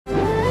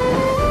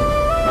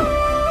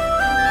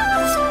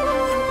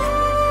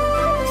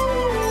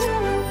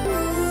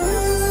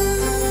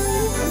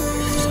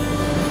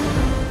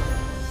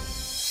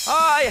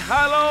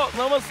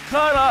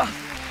ನಮಸ್ಕಾರ.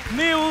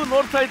 ನೀವು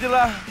ನೋಡ್ತಾ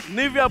ಇದ್ದೀರಾ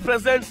ನಿವ್ಯಾ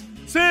ಪ್ರೆಸೆಂಟ್ಸ್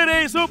ಸಿರಿ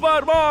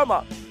ಸೂಪರ್ ಮಾಮ್,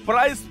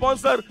 ಪ್ರೈಸ್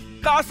ಸ್ಪಾನ್ಸರ್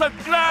ಕಾಸ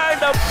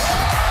ಗ್ರ್ಯಾಂಡ್.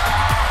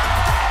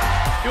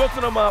 ಇವತ್ತು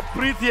ನಮ್ಮ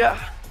ಪ್ರೀತಿಯ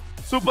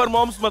ಸೂಪರ್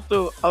ಮಾಮ್ಸ್ ಮತ್ತು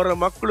ಅವರ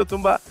ಮಕ್ಕಳು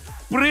ತುಂಬಾ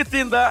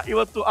ಪ್ರೀತಿಯಿಂದ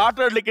ಇವತ್ತು ಆಟ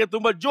ಆಡ್ಲಿಕ್ಕೆ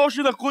ತುಂಬಾ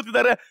ಜೋಶಿನ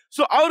ಕೂತಿದ್ದಾರೆ.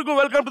 ಸೊ ಅವ್ರಿಗೂ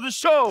ವೆಲ್ಕಮ್ ಟು ದಿ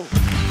ಶೋ.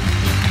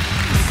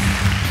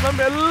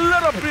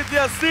 ನಮ್ಮೆಲ್ಲರ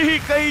ಪ್ರೀತಿಯ ಸಿಹಿ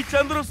ಕೈ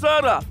Chandru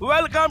sir,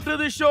 welcome to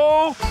the show.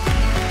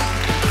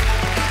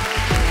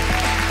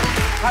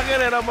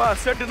 ಹಾಗೇನೆ ನಮ್ಮ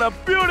ಸೆಟ್ಟಿನ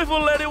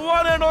beautiful lady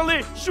one and only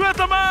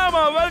Shweta ma'am,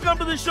 welcome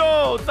to the show.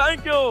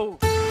 Thank you.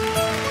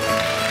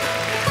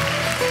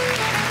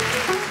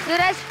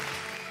 Suresh,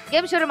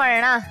 game ಶುರು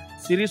ಮಾಡೋಣ.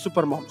 ಸಿರಿ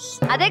ಸೂಪರ್ ಮಾಮ್ಸ್.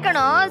 ಅದೇ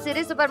ಕಣೋ,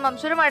 ಸಿರಿ ಸೂಪರ್ ಮಾಮ್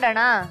ಶುರು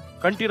ಮಾಡೋಣ.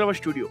 ಕಂಠೀರವ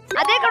ಸ್ಟುಡಿಯೋ.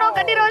 ಅದೇ ಕಣೋ,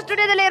 ಕಂಠೀರವ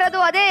ಸ್ಟುಡಿಯೋದಲ್ಲಿ ಇರೋದು.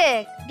 ಅದೇ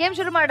ಗೇಮ್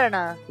ಶುರು ಮಾಡೋಣ.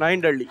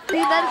 ನಾಯಿಂಡಳ್ಳಿ.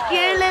 ನಾನು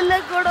ಕೇಳಲಿಲ್ಲ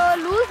ಕೊಡೋ,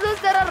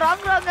 ಲೂಸ್ ತರ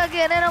ರಾಂಗ್ ಆಗಿ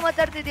ಏನೇನೋ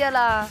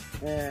ಮಾತಾಡ್ತಿದ್ಯಲ್ಲ.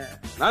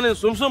 ನಾನೇ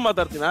ಸುಮ್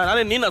ಮಾತಾಡ್ತೀನ?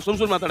 ನಾನೇ ನೀನ ಸುಮ್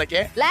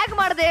ಮಾತಾಡಕ್ಕೆ ಲ್ಯಾಗ್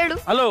ಮಾಡ್ದೆ ಹೇಳು.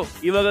 ಹಲೋ,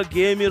 ಇವಾಗ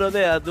ಗೇಮ್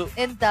ಇರೋದೇ ಅದು.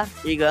 ಎಂತ?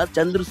 ಈಗ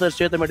ಚಂದ್ರು ಸರ್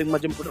ಶ್ವೇತಾ ಮೇಡಮ್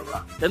ಮಜಮ್ ಕೊಡೋಣ.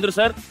 ಚಂದ್ರು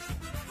ಸರ್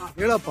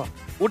ಹೇಳಪ್ಪ.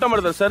 ಊಟ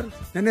ಮಾಡಿದ್ರ ಸರ್?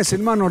 ನೆನ್ನೆ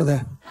ಸಿನಿಮಾ ನೋಡಿದೆ.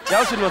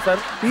 ಯಾವ ಸಿನಿಮಾ ಸರ್?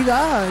 ಈಗ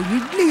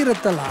ಇಡ್ಲಿ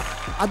ಇರುತ್ತಲ್ಲ,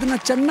 ಅದನ್ನ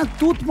ಚೆನ್ನಾಗಿ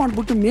ತೂತ್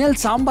ಮಾಡ್ಬಿಟ್ಟು ಮೇಲ್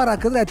ಸಾಂಬಾರ್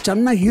ಹಾಕಿದ್ರೆ ಅದು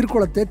ಚೆನ್ನಾಗಿ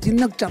ಹೀರ್ಕೊಳತ್ತೆ,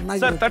 ತಿನ್ನಕ್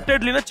ಚೆನ್ನಾಗಿ. ಸರ್ ತಟ್ಟೆ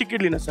ಇಡ್ಲಿನ ಚಿಕ್ಕ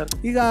ಇಡ್ಲಿನ ಸರ್?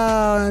 ಈಗ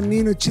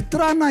ನೀನು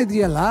ಚಿತ್ರಾನ್ನ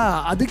ಇದೆಯಲ್ಲ,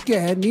 ಅದಕ್ಕೆ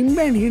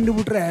ನಿಂಬೆಹಣ್ಣು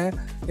ಹಿಂಡ್ಬಿಟ್ರೆ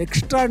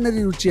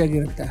ಎಕ್ಸ್ಟ್ರಾರ್ಡಿನರಿ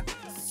ರುಚಿಯಾಗಿರುತ್ತೆ.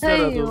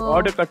 ಸರ್ ಅದು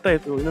ಆಡಿಯೋ ಕಟ್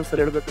ಆಯ್ತು,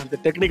 ಇನ್ನೊಂದ್ಸರಿ ಹೇಳ್ಬೇಕಂತೆ,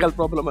 ಟೆಕ್ನಿಕಲ್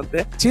ಪ್ರಾಬ್ಲಮ್ ಅಂತೆ.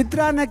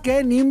 ಚಿತ್ರಾನ್ನಕ್ಕೆ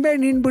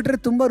ನಿಂಬೆಹಣ್ಣು ಹಿಂಡ್ಬಿಟ್ರೆ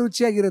ತುಂಬಾ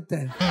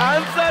ರುಚಿಯಾಗಿರುತ್ತೆ.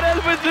 ಆನ್ಸರ್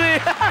ಹೇಳ್ಬಿಟ್ರಿ.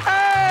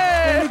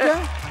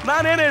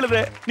 ನಾನೇನ್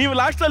ಹೇಳಿದೆ? ನೀವು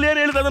ಲಾಸ್ಟ್ ಅಲ್ಲಿ ಏನ್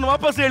ಹೇಳಿದ್ರೆ ಅದನ್ನ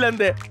ವಾಪಸ್ ಹೇಳಿ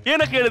ಅಂದೆ.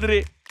 ಏನಕ್ಕೆ ಹೇಳಿದ್ರಿ?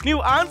 ನೀವು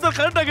ಆನ್ಸರ್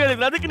ಕರೆಕ್ಟ್ ಆಗಿ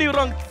ಹೇಳಿದ್ರಿ, ಅದಕ್ಕೆ ನೀವು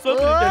ರಾಂಗ್.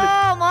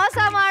 ಮೋಸ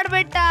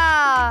ಮಾಡ್ಬಿಟ್ಟ.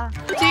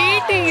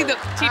 ಚೀಟಿಂಗ್ ಇದು,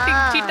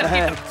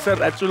 ಚೀಟಿಂಗ್.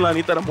 ಸರ್ ಆಕ್ಚುಲಿ ನಾನು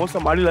ಈ ತರ ಮೋಸ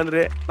ಮಾಡಿಲ್ಲ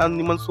ಅಂದ್ರೆ ನಾನು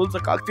ನಿಮ್ಮನ್ನ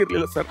ಸೋಲ್ಸಕ್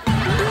ಆಗ್ತಿರ್ಲಿಲ್ಲ ಸರ್.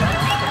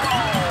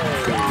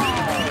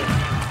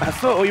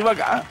 ಸೊ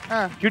ಇವಾಗ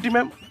ಕ್ಯೂಟಿ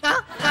ಮ್ಯಾಮ್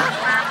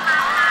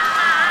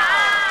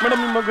ಮೇಡಮ್,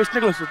 ನಿಮ್ಮ ಎಷ್ಟನೇ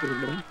ಕ್ಲಾಸ್ ಓದ್ತೀರಿ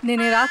ಮೇಡಮ್?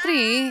 ನಿನ್ನೆ ರಾತ್ರಿ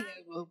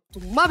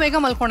ತುಂಬಾ ಬೇಗ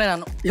ಮಲ್ಕೊಂಡೆ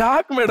ನಾನು.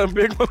 ಯಾಕೆ ಮೇಡಮ್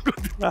ಬೇಗ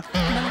ಮಲ್ಕೊತೀರಾ?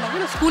 ನನ್ನ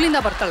ಮಗಳು ಸ್ಕೂಲಿಂದ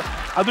ಬರ್ತಾಳೆ.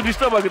 ಅದು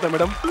ಡಿಸ್ಟರ್ಬ್ ಆಗುತ್ತಾ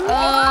ಮೇಡಮ್?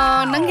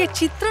 ನಂಗೆ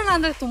ಚಿತ್ರಾನ್ನ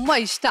ಅಂದ್ರೆ ತುಂಬಾ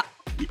ಇಷ್ಟ.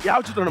 ಯಾವ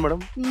ಚಿತ್ರಣ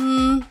ಮೇಡಮ್?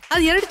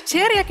 ಅದು 2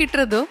 ಚೇರ್ ಯಾಕೆ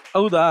ಇಟ್ಟಿರೋದು?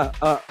 ಹೌದಾ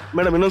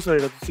ಮೇಡಮ್, ಇನ್ನೊಂದ್ಸಲ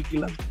ಹೇಳೋದು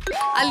ಸಿಕ್ಕಿಲ್ಲ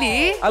ಅಲ್ಲಿ.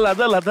 ಅಲ್ಲ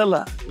ಅದಲ್ಲ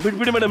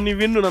ಬಿಡ್ಬಿಡಿ ಮೇಡಮ್,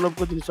 ನೀವಿನ್ನು ನಾನು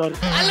ಒಪ್ಕೋತೀನಿ, ಸಾರಿ.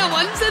 ಅಲ್ಲ,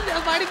 ಒಂದ್ಸತಿ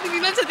ಮಾಡಿದ್ದೀನಿ,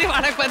 ಇನ್ನೊಂದ್ಸತಿ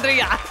ಮಾಡಕ್ ಬಂದ್ರೆ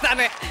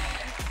ಯಾಕ್ತಾನೆ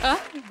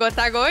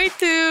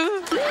ಗೊತ್ತಾಗೋಯ್ತು.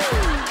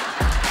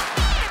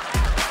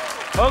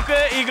 ಓಕೆ,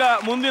 ಈಗ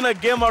ಮುಂದಿನ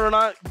ಗೇಮ್ ಮಾಡೋಣ.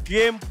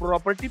 Game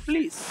property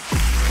please.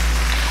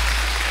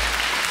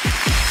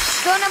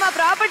 ಸೊ ನಮ್ಮ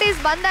ಪ್ರಾಪರ್ಟೀಸ್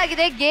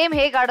ಬಂದಾಗಿದೆ. ಗೇಮ್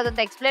ಹೇಗ್ ಆಡೋದು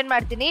ಅಂತ ಎಕ್ಸ್ಪ್ಲೇನ್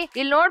ಮಾಡ್ತೀನಿ.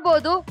 ಇಲ್ಲಿ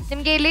ನೋಡ್ಬೋದು,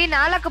 ನಿಮ್ಗೆ ಇಲ್ಲಿ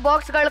 4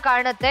 ಬಾಕ್ಸ್ ಗಳು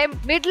ಕಾಣುತ್ತೆ.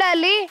 ಮಿಡ್ಲ್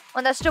ಅಲ್ಲಿ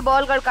ಒಂದಷ್ಟು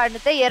ಬಾಲ್ ಗಳು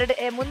ಕಾಣುತ್ತೆ,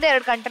 ಮುಂದೆ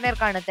 2 ಕಂಟೈನರ್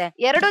ಕಾಣುತ್ತೆ.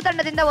 2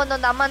 ತಂಡದಿಂದ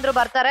ಒಂದೊಂದು ಅಮ್ಮಂದ್ರು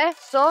ಬರ್ತಾರೆ.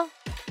 ಸೊ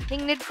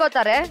ಹಿಂಗ್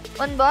ನಿಟ್ಕೋತಾರೆ,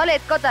 ಒಂದ್ ಬಾಲ್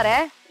ಎತ್ಕೋತಾರೆ.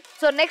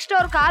 ಸೊ ನೆಕ್ಸ್ಟ್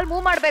ಅವ್ರ ಕಾಲ್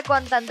ಮೂವ್ ಮಾಡ್ಬೇಕು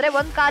ಅಂತಂದ್ರೆ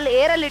ಒಂದ್ ಕಾಲ್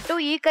ಏರಲ್ಲಿ ಇಟ್ಟು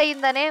ಈ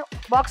ಕೈಯಿಂದಾನೆ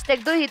ಬಾಕ್ಸ್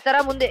ತೆಗೆದು ಈ ತರ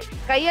ಮುಂದೆ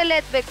ಕೈಯಲ್ಲೇ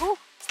ಎತ್ಬೇಕು.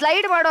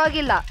 ಸ್ಲೈಡ್ ಮಾಡೋ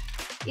ಹಾಗಿಲ್ಲ,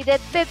 ಇದು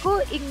ಎತ್ಬೇಕು,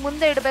 ಹಿಂಗ್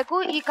ಮುಂದೆ ಇಡ್ಬೇಕು,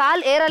 ಈ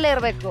ಕಾಲ್ ಏರಲ್ಲೇ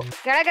ಇರ್ಬೇಕು.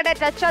 ಕೆಳಗಡೆ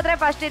ಟಚ್ ಆದ್ರೆ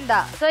ಫಸ್ಟ್ ಇಂದ.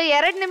 ಸೊ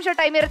 2 ನಿಮಿಷ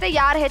ಟೈಮ್ ಇರುತ್ತೆ,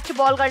 ಯಾರು ಹೆಚ್ಚು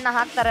ಬಾಲ್ ಗಳನ್ನ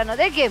ಹಾಕ್ತಾರೆ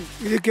ಅನ್ನೋದೇ ಗೇಮ್.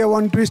 ಇದಕ್ಕೆ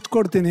ಒಂದು ಟ್ವಿಸ್ಟ್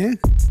ಕೊಡ್ತೀನಿ.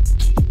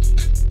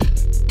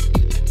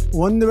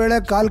 ಒಂದ್ ವೇಳೆ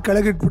ಕಾಲ್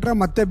ಕೆಳಗಿಟ್ಬಿಟ್ರೆ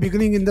ಮತ್ತೆ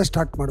ಬಿಗಿನಿಂಗ್ ಇಂದ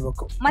ಸ್ಟಾರ್ಟ್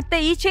ಮಾಡ್ಬೇಕು. ಮತ್ತೆ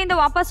ಈಚೆಯಿಂದ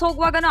ವಾಪಸ್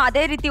ಹೋಗುವಾಗನು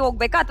ಅದೇ ರೀತಿ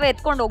ಹೋಗ್ಬೇಕಾ ಅಥವಾ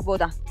ಎತ್ಕೊಂಡು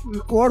ಹೋಗ್ಬೋದಾ?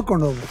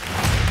 ಓಡ್ಕೊಂಡು ಹೋಗ್ಬೇಕು.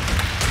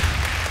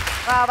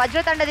 ವಜ್ರ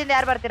ತಂಡದಿಂದ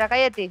ಯಾರು ಬರ್ತೀರಾ? ಕೈ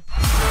ಎತ್ತಿ.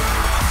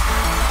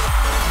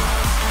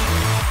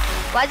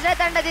 ವಜ್ರ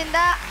ತಂಡದಿಂದ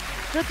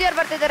ಶ್ರುತಿಯವ್ರು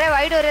ಬರ್ತಿದ್ದಾರೆ.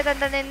 ವೈಡೂರ್ಯ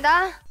ತಂಡದಿಂದ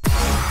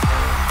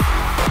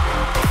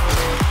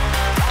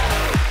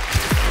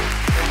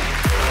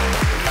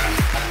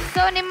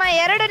ಸೊ ನಿಮ್ಮ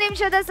 2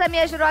 ನಿಮಿಷದ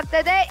ಸಮಯ ಶುರು ಆಗ್ತಾ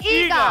ಇದೆ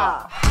ಈಗ.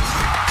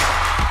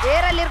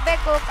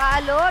 ಏರಲ್ಲಿರ್ಬೇಕು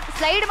ಕಾಲು,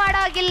 ಸ್ಲೈಡ್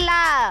ಮಾಡೋಗಿಲ್ಲ,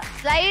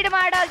 ಸ್ಲೈಡ್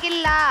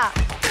ಮಾಡೋಗಿಲ್ಲ,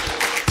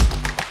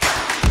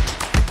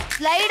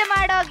 ಸ್ಲೈಡ್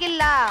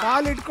ಮಾಡೋಗಿಲ್ಲ.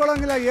 ಕಾಲು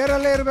ಇಟ್ಕೊಳಂಗಿಲ್ಲ,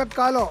 ಏರಲ್ಲೇ ಇರ್ಬೇಕು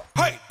ಕಾಲು.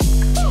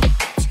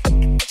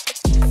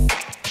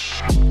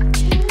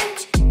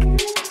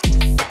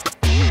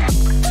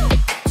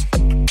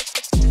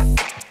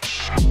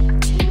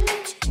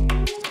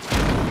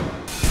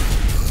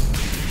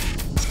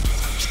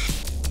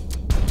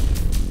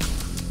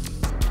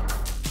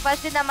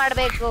 ಫಸ್ಟ್ ಇಂದ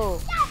ಮಾಡ್ಬೇಕು.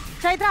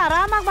 ಚೈತ್ರ,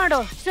 ಆರಾಮಾಗಿ ಮಾಡು.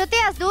 ಶ್ರುತಿ,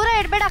 ಅಷ್ಟು ದೂರ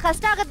ಇಡ್ಬೇಡ,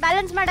 ಕಷ್ಟ ಆಗತ್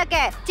ಬ್ಯಾಲೆನ್ಸ್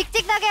ಮಾಡಕ್ಕೆ.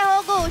 ಚಿಕ್ಕದಾಗೆ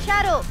ಹೋಗು,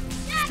 ಹುಷಾರು.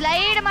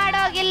 ಸ್ಲೈಡ್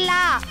ಮಾಡೋಗಿಲ್ಲ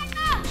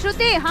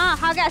ಶ್ರುತಿ.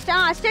 ಹಾಗೆ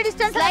ಅಷ್ಟೇ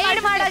ಡಿಸ್ಟೆನ್ಸ್. ಸ್ಲೈಡ್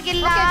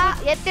ಮಾಡೋಗಿಲ್ಲ,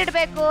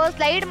 ಎತ್ತಿಡ್ಬೇಕು.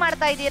 ಸ್ಲೈಡ್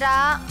ಮಾಡ್ತಾ ಇದ್ದೀರಾ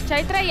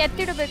ಚೈತ್ರ?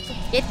 ಎತ್ತಿಡ್ಬೇಕು.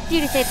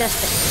 ಎತ್ತಿಡಿ ಚೈತ್ರ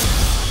ಅಷ್ಟೇ.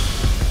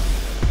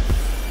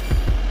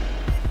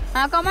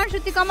 ಕಮಾನ್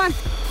ಶ್ರುತಿ, ಕಮಾನ್.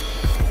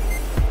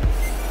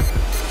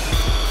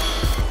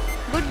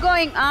 Good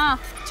going.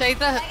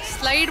 ಚೈತ್ರ,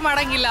 ಸ್ಲೈಡ್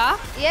ಮಾಡಂಗಿಲ್ಲ.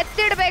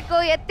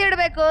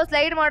 ಎತ್ತಿಡ್ಬೇಕು,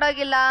 ಸ್ಲೈಡ್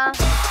ಮಾಡೋಗಿಲ್ಲ.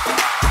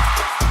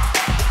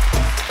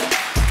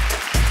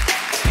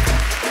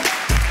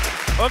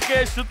 ಓಕೆ,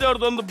 ಶ್ರುತಿ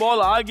ಅವ್ರದ್ದೊಂದು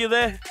ಬಾಲ್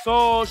ಆಗಿದೆ. ಸೊ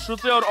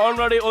ಶ್ರುತಿ ಅವ್ರು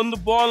ಆಲ್ರೆಡಿ ಒಂದು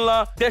ಬಾಲ್ ನ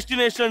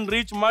ಡೆಸ್ಟಿನೇಷನ್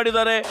ರೀಚ್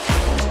ಮಾಡಿದ್ದಾರೆ.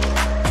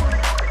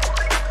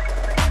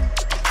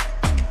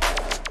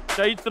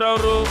 ಚೈತ್ರ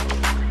ಅವರು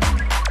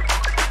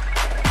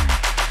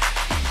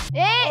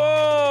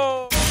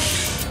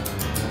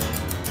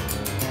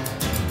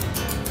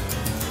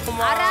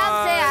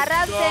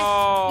ಆರಾಮ್ಸೆ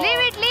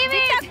ಲೀವ್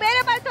ಇಟ್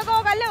ಬೇರೆ ಬಾಲ್ ತಗೋ.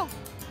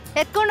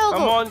 ಎತ್ಕೊಂಡು ಹೋಗು.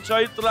 ಕಮ್ ಆನ್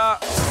ಚೈತ್ರ,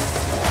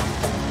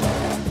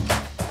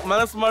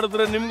 ಮನಸ್ಸು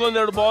ಮಾಡಿದ್ರೆ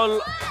ನಿಮ್ಗೊಂದೆರಡು ಬಾಲ್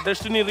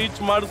ಡೆಸ್ಟಿನಿ ರೀಚ್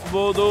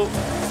ಮಾಡಿಸ್ಬೋದು.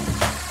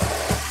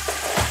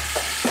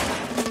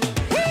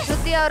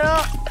 ಶ್ರುತಿ ಅವರು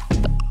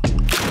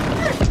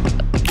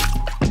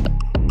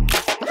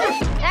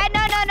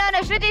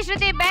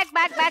ಶ್ರುತಿ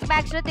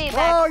ಬ್ಯಾಕ್ ಶ್ರುತಿ.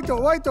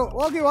 ಹೋಯ್ತು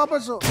ಹೋಗಿ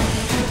ವಾಪಸ್ಸು.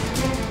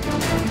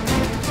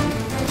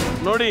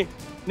 ನೋಡಿ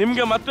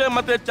ನಿಮ್ಗೆ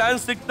ಮತ್ತೆ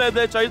ಚಾನ್ಸ್ ಸಿಗ್ತಾ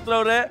ಇದೆ ಚೈತ್ರ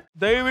ಅವರೇ.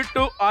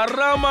 ದಯವಿಟ್ಟು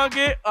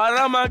ಆರಾಮಾಗಿ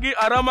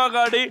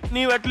ಆಡಿ.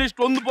 ನೀವು ಅಟ್ಲೀಸ್ಟ್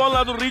ಒಂದು ಬಾಲ್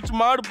ಆದ್ರೂ ರೀಚ್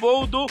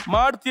ಮಾಡಬಹುದು.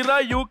 ಮಾಡ್ತೀರಾ?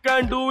 You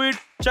can do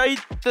it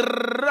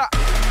Chaitra.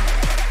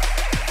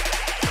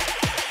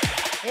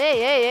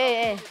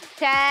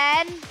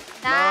 10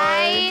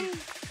 9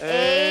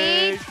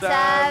 8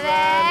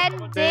 7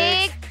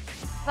 6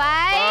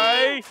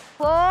 5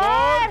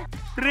 4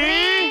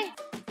 3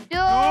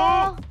 2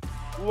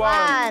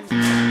 1.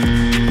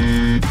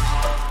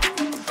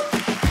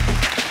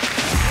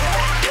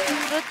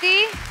 ಶ್ರುತಿ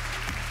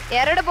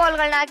 2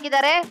 ಬಾಲ್ಗಳನ್ನ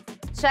ಹಾಕಿದ್ದಾರೆ.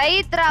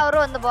 ಚೈತ್ರ ಅವರು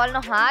ಒಂದು ಬಾಲ್ನ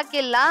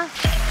ಹಾಕಿಲ್ಲ.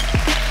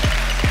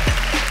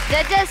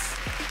 ಜಡ್ಜಸ್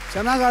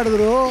ಚೆನ್ನಾಗಿ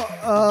ಆಡಿದ್ರು.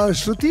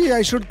 ಶ್ರುತಿ,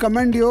 ಐ ಶುಡ್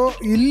ಕಮೆಂಡ್ ಯು.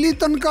 ಇಲ್ಲಿ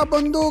ತನಕ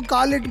ಬಂದು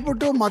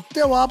ಕಾಲಿಟ್ಬಿಟ್ಟು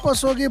ಮತ್ತೆ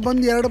ವಾಪಸ್ ಹೋಗಿ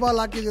ಬಂದು 2 ಬಾಲ್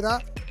ಹಾಕಿದ್ದೀರಾ.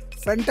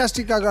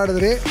 ಫ್ಯಾಂಟಾಸ್ಟಿಕ್ ಆಗಿ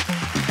ಆಡಿದ್ರಿ.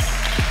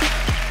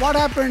 What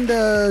happened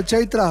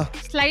Chaitra?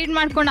 ಸ್ಲೈಡ್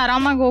ಮಾಡ್ಕೊಂಡು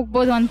ಆರಾಮಾಗಿ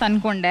ಹೋಗ್ಬೋದು ಅಂತ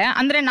ಅನ್ಕೊಂಡೆ.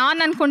 ಅಂದ್ರೆ ನಾನ್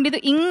ಅನ್ಕೊಂಡಿದ್ದು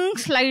ಹಿಂಗ್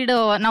ಸ್ಲೈಡ್,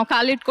 ನಾವು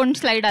ಕಾಲಿಟ್ಕೊಂಡು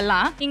ಸ್ಲೈಡ್ ಅಲ್ಲ,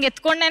 ಹಿಂಗ್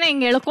ಎತ್ಕೊಂಡೇನೆ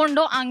ಹಿಂಗ್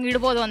ಎಳ್ಕೊಂಡು ಹಂಗ್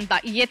ಇಡ್ಬೋದು ಅಂತ.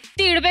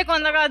 ಎತ್ತಿ ಇಡ್ಬೇಕು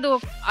ಅಂದಾಗ ಅದು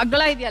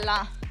ಅಗಲ ಇದೆಯಲ್ಲ,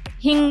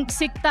 ಹಿಂಗ್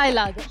ಸಿಗ್ತಾ ಇಲ್ಲ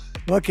ಅದು.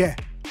 Okay,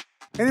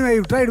 anyway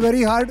you tried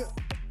very hard.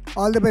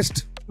 All the best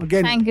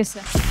again. Thank you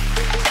sir.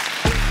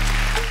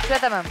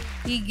 Shweta ma'am,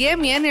 ಈ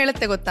ಗೇಮ್ ಏನ್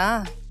ಹೇಳುತ್ತೆ ಗೊತ್ತಾ?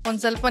 ಒಂದ್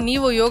ಸ್ವಲ್ಪ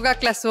ನೀವು ಯೋಗ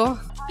ಕ್ಲಾಸು,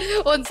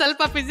 ಒಂದ್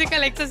ಸ್ವಲ್ಪ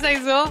ಫಿಸಿಕಲ್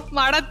ಎಕ್ಸರ್ಸೈಸು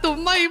ಮಾಡೋದು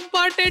ತುಂಬಾ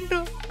ಇಂಪಾರ್ಟೆಂಟ್.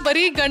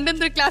 ಬರೀ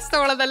ಗಂಡಂದ್ರ ಕ್ಲಾಸ್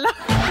ತಗೊಳ್ಳೋದಲ್ಲ.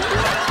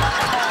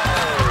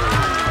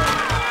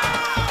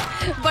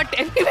 ಬಟ್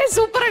ಎನಿವೇ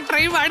ಸೂಪರ್ ಆಗಿ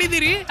ಟ್ರೈ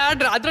ಮಾಡಿದಿರಿ.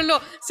 ಅದ್ರಲ್ಲೂ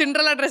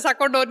ಸಿಂಡ್ರೆಲ್ಲಾ ಡ್ರೆಸ್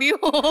ಹಾಕೊಂಡು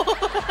ನೀವು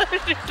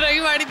ಟ್ರೈ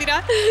ಮಾಡಿದೀರಾ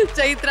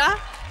ಚೈತ್ರ.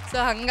 ಸೊ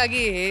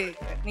ಹಂಗಾಗಿ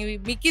ನೀವು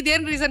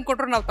ಮಿಕ್ಕಿದೇನ್ ರೀಸನ್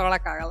ಕೊಟ್ರು ನಾವು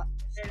ತಗೊಳಕ್ಕಾಗಲ್ಲ.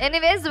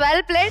 Anyways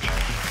well played.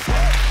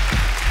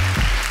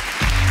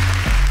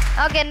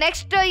 Okay,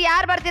 next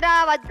ಯಾರು ಬರ್ತೀರಾ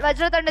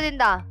ವಜ್ರ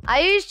ತಂಡದಿಂದ?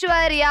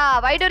 ಐಶ್ವರ್ಯ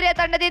ವೈಡೂರ್ಯ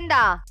ತಂಡದಿಂದ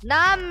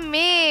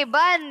ನಮ್ಮಿ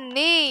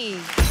ಬನ್ನಿ.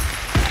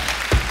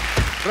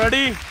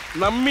 ರೆಡಿ?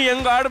 ನಮ್ಮಿ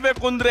ಹೆಂಗ್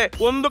ಆಡ್ಬೇಕು ಅಂದ್ರೆ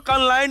ಒಂದು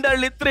ಕಾಲ್ ಲೈನ್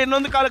ಅಲ್ಲಿ ಇದ್ರೆ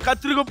ಇನ್ನೊಂದು ಕಾಲ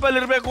ಕತ್ರಿಗುಪ್ಪಲ್ಲಿ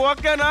ಇರ್ಬೇಕು.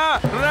 ಓಕೆನಾ?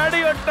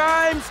 ರೆಡಿ?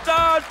 ಟೈಮ್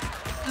ಸ್ಟಾರ್ಟ್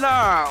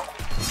ನಾವ್.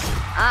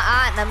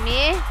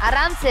 ನಮ್ಮಿ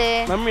ಆರಾಮ್ಸೆ.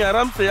 ನಮ್ಮಿ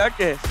ಆರಾಮ್ಸೆ.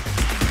 ಯಾಕೆ?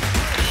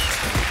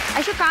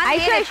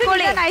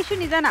 ಐಶು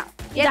ನಿಧಾನ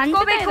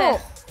ಎತ್ಕೋಬೇಕು.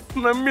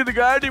 ನಮ್ಮಿದ್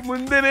ಗಾಡಿ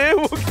ಮುಂದೆನೆ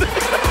ಹೋಗ್ತದೆ.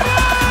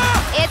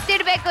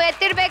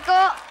 ಎತ್ತಿಡ್ಬೇಕು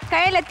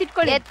ಕೈಯಲ್ಲಿ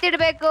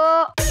ಎತ್ತಿಡ್ಬೇಕು.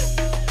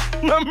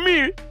 ನಮ್ಮಿ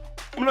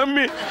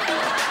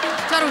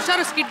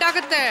ಹುಷಾರು ಸ್ಕಿಟ್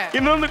ಆಗುತ್ತೆ.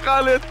 ಇನ್ನೊಂದು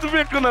ಕಾಲು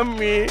ಎತ್ತಬೇಕು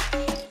ನಮ್ಮಿ.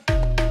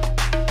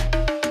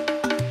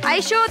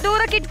 ಐಶು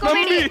ದೂರಕ್ಕೆ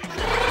ಇಟ್ಕೋಬೇಡಿ.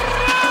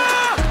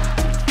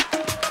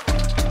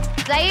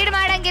 ಸ್ಲೈಡ್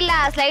ಮಾಡಂಗಿಲ್ಲ,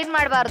 ಸ್ಲೈಡ್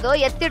ಮಾಡಬಾರ್ದು,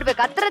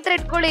 ಎತ್ತಿಡ್ಬೇಕು. ಹತ್ರ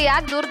ಇಟ್ಕೊಳ್ಳಿ,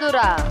 ಯಾಕೆ ದೂರ.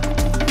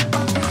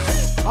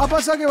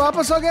 ವಾಪಸ್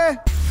ಹೋಗಿ.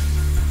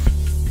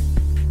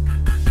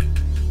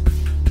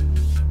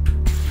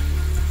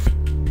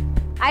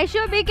 ಐಶು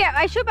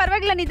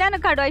ಪರವಾಗಿಲ್ಲ, ನಿಧಾನ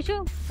ಕಾಡು. ಐಶು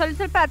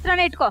ಸ್ವಲ್ಪ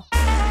ಹತ್ರನೇ ಇಟ್ಕೋ.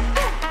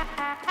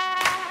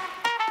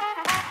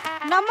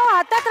 ನಮ್ಮ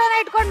ಹತ್ರನೇ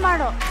ಇಟ್ಕೊಂಡು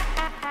ಮಾಡು.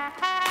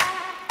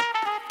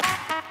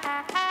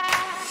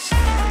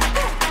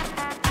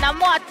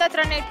 ನಮ್ಮ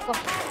ಹತ್ರನೇ ಇಟ್ಕೋ.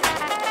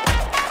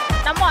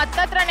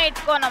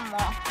 ನಮ್ಮ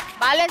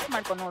ಬ್ಯಾಲೆನ್ಸ್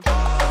ಮಾಡ್ಕೊ ನೋಡು.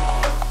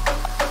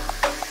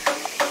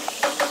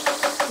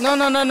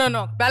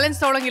 No balance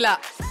ತಗೊಳಂಗಿಲ್ಲ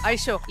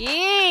Aishu.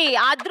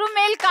 ಅದ್ರ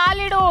ಮೇಲ್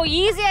ಕಾಲಿಡು.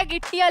 ಈಸಿಯಾಗಿ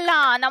ಇಟ್ಟಿಯಲ್ಲ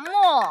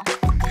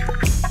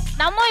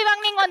ನಮ್ಮ ಇವಾಗ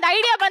ನಿಂಗೊಂದು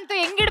ಐಡಿಯಾ ಬಂತು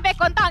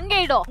ಹೆಂಗಿಡ್ಬೇಕು ಅಂತ, ಹಂಗೆ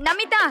ಇಡು.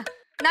 ನಮಿತಾ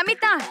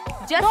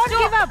ಜಸ್ಟ್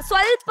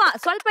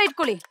ಸ್ವಲ್ಪ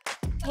ಇಟ್ಕೊಳ್ಳಿ.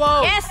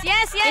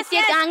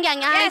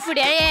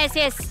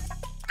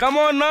 ಕಮ್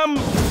ಆನ್ ನಮ್.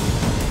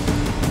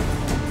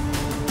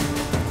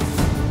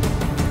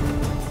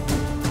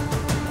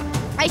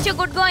 Aishu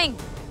good going.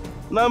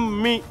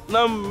 ನಮ್ಮಿ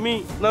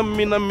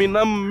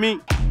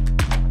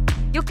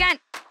ಯು ಕ್ಯಾನ್.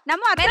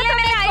 ನಮ್ಮ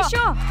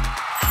ಐಶು.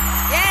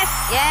 ಎಸ್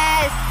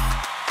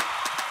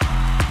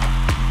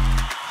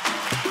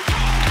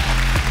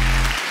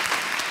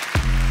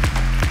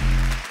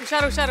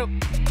ಹುಷಾರು.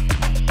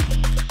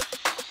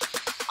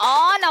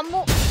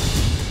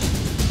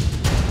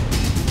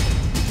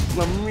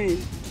 ನಮ್ಮಿ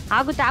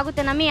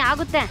ಆಗುತ್ತೆ ನಮ್ಮಿ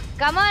ಆಗುತ್ತೆ.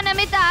 ಕಮ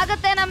ನಮಿತಾ,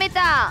 ಆಗುತ್ತೆ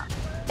ನಮಿತಾ.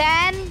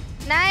 10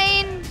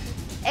 9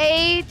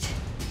 8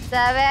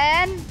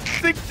 7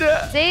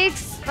 6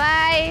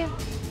 5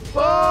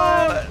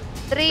 4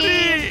 3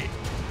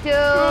 2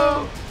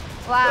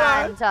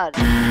 1. Sorry.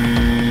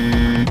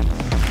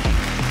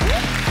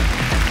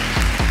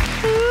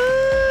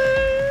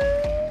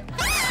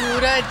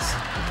 ಸೂರಜ್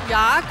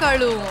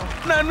ಯಾಕಳು?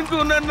 ನನ್ಗೂ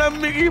ನನ್ನ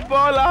ನಮ್ಮಿಗೆ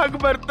ಬಾಲ್ ಆಗಿ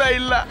ಬರ್ತಾ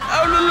ಇಲ್ಲ.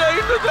 ಅವಳು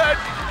ಲೈನ್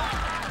ದಾಟಿ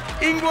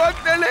ಹಿಂಗ್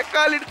ಹೋಗ್ತಾಳೆ,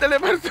 ಕಾಲಿಡ್ತಾಳೆ,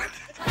 ಬರ್ತಾಳೆ.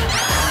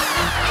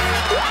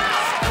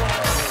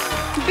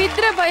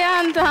 ಬಿದ್ರೆ ಭಯ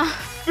ಅಂತ.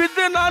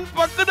 ಬಿದ್ದೆ ನಾನ್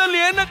ಪಕ್ಕದಲ್ಲಿ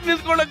ಏನಕ್ಕೆ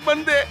ನಿಂತ್ಕೊಳಕ್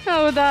ಬಂದೆ.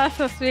 ಹೌದಾ?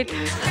 So sweet.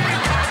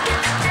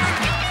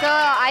 ಸೊ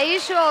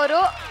ಐಶು ಅವರು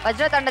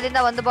ವಜ್ರ ತಂಡದಿಂದ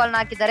ಒಂದು ಬಾಲ್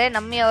ಹಾಕಿದ್ದಾರೆ.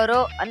 ನಮ್ಮಿ ಅವರು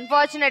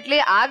ಅನ್ಫಾರ್ಚುನೇಟ್ಲಿ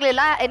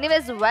ಆಗ್ಲಿಲ್ಲ.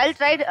 Anyways well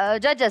tried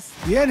judges.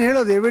 ಏನ್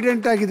ಹೇಳೋದು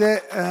ಎವಿಡೆಂಟ್ ಆಗಿದೆ.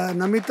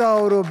 ನಮಿತಾ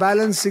ಅವರು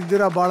ಬ್ಯಾಲೆನ್ಸ್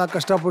ಸಿಗ್ದಿರ ಬಹಳ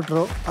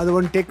ಕಷ್ಟಪಟ್ರು. ಅದು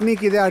ಒಂದು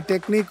ಟೆಕ್ನಿಕ್ ಇದೆ, ಆ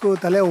ಟೆಕ್ನಿಕ್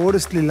ತಲೆ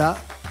ಓಡಿಸ್ಲಿಲ್ಲ.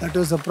 That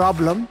was a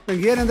problem.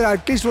 ನಂಗೆ ಏನಂದ್ರೆ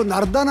ಅಟ್ಲೀಸ್ಟ್ ಒಂದು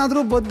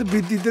ಅರ್ಧನಾದ್ರೂ ಬಂದು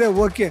ಬಿದ್ದಿದ್ರೆ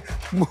ಓಕೆ.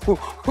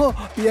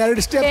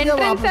 2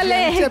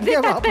 ಸ್ಟೆಪ್ಗೆ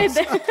ವಾಪಸ್.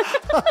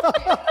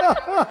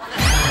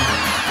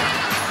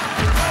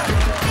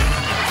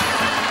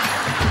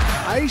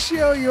 Aishu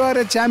you are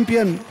A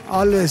champion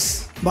always.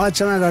 ಭಾಳ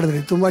ಚೆನ್ನಾಗಿ ಆಡಿದ್ರಿ,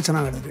 ತುಂಬಾ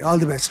ಚೆನ್ನಾಗಿ ಆಡಿದ್ರಿ. All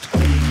the best.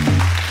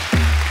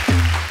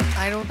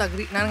 I don't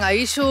agree. ನನಗೆ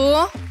Aishu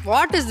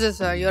what is this,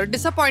 you are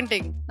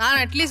disappointing. ನಾನು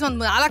ಅಟ್ಲೀಸ್ಟ್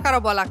ಒಂದು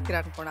 4 ಬಾಲ್ ಹಾಕ್ತೀರಾ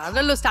ಅನ್ಕೊಂಡೆ.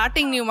 ಅದರಲ್ಲೂ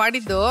ಸ್ಟಾರ್ಟಿಂಗ್ ನೀವು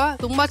ಮಾಡಿದ್ದು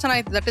ತುಂಬಾ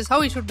ಚೆನ್ನಾಗಿತ್ತು. That is how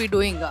you should be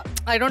doing.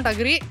 I don't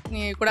agree.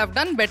 You could have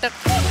done better.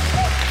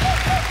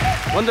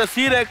 ಒಂದು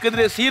ಸೀರೆ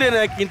ಹಾಕಿದ್ರೆ ಸೀರೆನೇ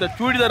ಹಾಕಿ ಅಂತ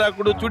ಚೂಡಿದಾರ್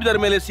ಹಾಕುದು, ಚೂಡಿದಾರ್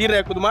ಮೇಲೆ ಸೀರೆ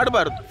ಹಾಕುದು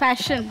ಮಾಡಬಾರ್ದು.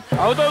 ಫ್ಯಾಷನ್.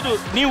 ಹೌದೌದು.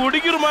 ನೀವು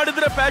ಹುಡುಗಿರು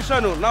ಮಾಡಿದ್ರೆ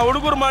ಫ್ಯಾಷನ್, ನಾವು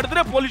ಹುಡುಗರು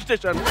ಮಾಡಿದ್ರೆ ಪೊಲೀಸ್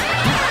ಸ್ಟೇಷನ್.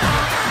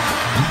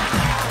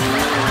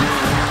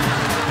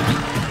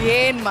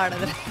 ಏನ್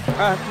ಮಾಡಿದ್ರೆ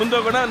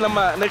ಮುಂದೋಗೋಣ ನಮ್ಮ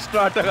ನೆಕ್ಸ್ಟ್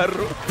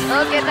ಆಟಗಾರರು.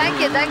 Okay,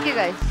 thank you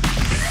guys.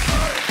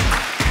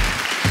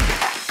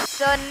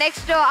 So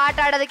next ಆಟ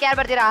ಆಡೋದಕ್ಕೆ ಯಾರು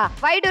ಬರ್ತೀರಾ?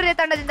 ವೈಡೂರ್ಯ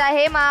ತಂಡದಿಂದ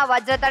ಹೇಮಾ,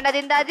 ವಜ್ರ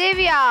ತಂಡದಿಂದ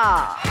ದಿವ್ಯಾ.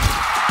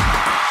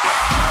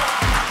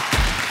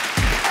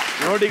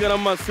 ನೋಡಿ, ಈಗ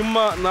ನಮ್ಮ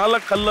ಸಿಂಹ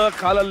 4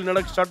 ಕಾಲಲ್ಲಿ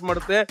ನಡಕ್ ಸ್ಟಾರ್ಟ್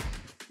ಮಾಡುತ್ತೆ.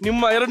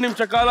 ನಿಮ್ಮ 2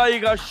 ನಿಮಿಷ ಕಾಲ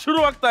ಈಗ ಶುರು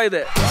ಆಗ್ತಾ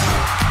ಇದೆ.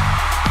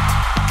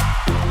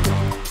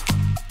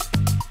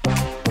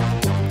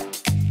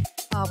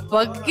 ಆ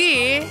ಬಗ್ಗೆ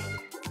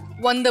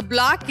ಒಂದು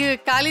ಬ್ಲಾಕ್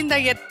ಕಾಲಿಂದ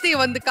ಎತ್ತಿ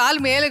ಒಂದು ಕಾಲ್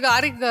ಮೇಲೆ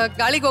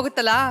ಗಾಳಿಗೆ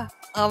ಹೋಗುತ್ತಲ್ಲ,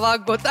 ಅವಾಗ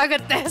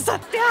ಗೊತ್ತಾಗತ್ತೆ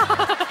ಸತ್ಯ.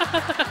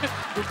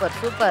 Super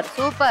super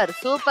super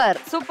super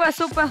super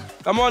super.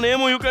 Come on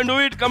Hemu, you can do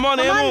it. Come on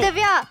Hemu.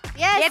 Divya,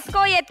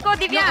 ಎತ್ಕೋ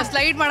Divya.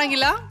 Slide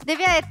ಮಾಡಂಗಿಲ್ಲ.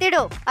 ದಿವ್ಯಾ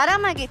ಎತ್ತಿಡು,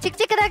 ಆರಾಮಾಗಿ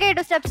ಚಿಕ್ಕದಾಗೆ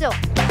ಇಡು ಸ್ಟೆಪ್ಸ್.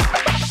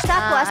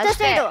 ಸಾಕು,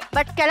 ಅಷ್ಟೇ ಇಡು,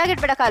 but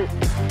ಕೆಳಗಿಡ್ಬೇಡ call.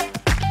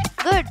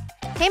 Good.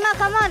 Hema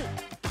come on,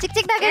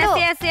 ಚಿಕ್ಕದಾಗೆ ಇಡು.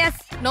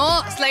 ನೋ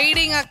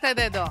ಸ್ಲೈಡಿಂಗ್ ಆಗ್ತಾ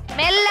ಇದೆ ಅದು.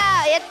 ಮೆಲ್ಲ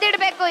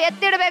ಎತ್ತಿಡ್ಬೇಕು.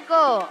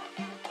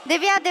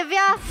 ದಿವ್ಯಾ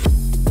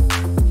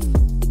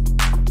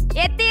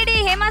ಎತ್ತಿಡಿ.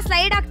 ಹೇಮಾ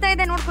ಸ್ಲೈಡ್ ಆಗ್ತಾ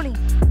ಇದೆ, ನೋಡ್ಕೊಳ್ಳಿ.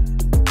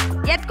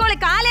 ಎತ್ಕೊಳ್ಳಿ,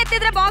 ಕಾಲು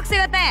ಎತ್ತಿದ್ರೆ ಬಾಕ್ಸ್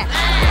ಸಿಗತ್ತೆ.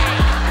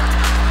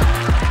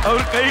 ಅವ್ರ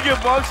ಕೈಗೆ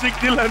ಬಾಕ್ಸ್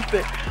ಸಿಕ್ತಿಲ್ಲ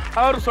ಅಂತೆ,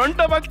 ಅವ್ರ ಸೊಂಟ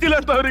ಬಾಗ್ತಿಲ್ಲ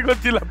ಅಂತ ಅವ್ರಿಗೆ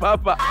ಗೊತ್ತಿಲ್ಲ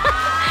ಪಾಪ.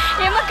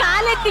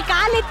 ಕಾಲೆತ್ತಿ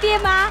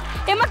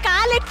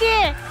ಕಾಲೆತ್ತಿ.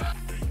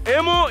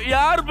 ಹೇಮು,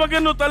 ಯಾರ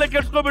ಬಗ್ಗೆನೂ ತಲೆ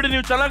ಕೆಡ್ಸ್ಕೋಬೇಡಿ.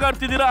 ನೀವು ಚೆನ್ನಾಗಿ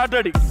ಆಡ್ತಿದ್ದೀರಾ,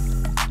 ಆಟಾಡಿ.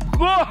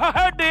 Go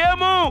ahead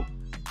Hemu.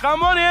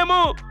 Come on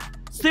Hemu.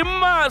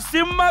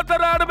 ಸಿಂಹ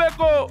ತರ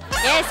ಆಡ್ಬೇಕು.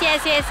 ಎಸ್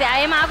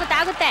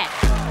ಆಗುತ್ತೆ.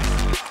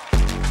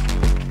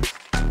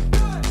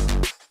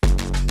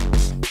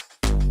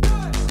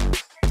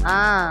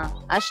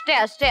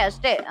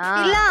 ಅಷ್ಟೇ.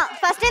 ಇಲ್ಲ,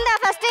 ಫಸ್ಟ್ ಇಂದ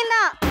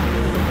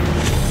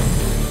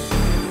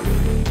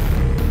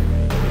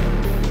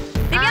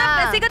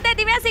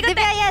ದಿವ್ಯಾ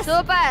ಸಿಗುತ್ತೆ.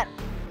 Super.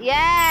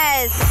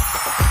 Yes.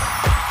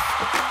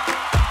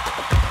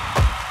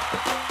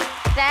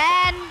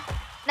 10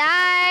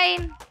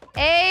 9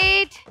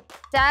 8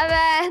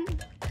 7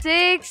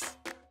 6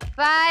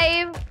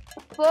 5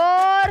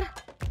 4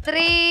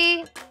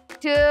 3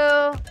 2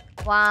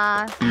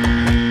 1.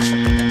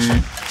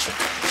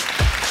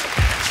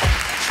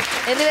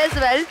 Anyways,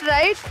 well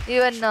tried.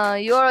 Even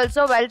you are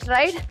also well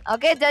tried.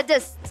 Okay,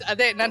 judges.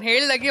 ಅದೇ ನಾನು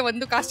ಹೇಳಿದಾಗೆ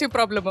ಒಂದು costume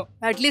problem.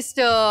 At least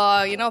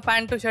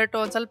pant shirt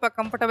ಒಂದ್ ಸ್ವಲ್ಪ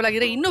ಕಂಫರ್ಟಬಲ್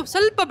ಆಗಿದ್ರೆ ಇನ್ನೂ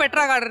ಸ್ವಲ್ಪ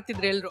ಬೆಟರ್ ಆಗಿ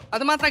ಆಡಿರ್ತಿದ್ರು ಎಲ್ರು.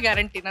 ಅದು ಮಾತ್ರ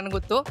ಗ್ಯಾರಂಟಿ, ನನಗೆ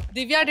ಗೊತ್ತು.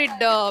 Divya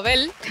did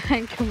well.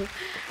 Thank you.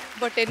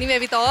 But anyway,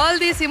 with all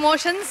these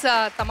emotions,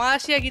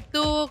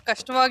 ತಮಾಷೆಯಾಗಿತ್ತು,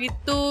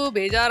 ಕಷ್ಟವಾಗಿತ್ತು,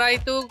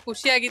 ಬೇಜಾರಾಯಿತು,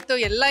 ಖುಷಿಯಾಗಿತ್ತು,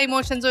 ಎಲ್ಲ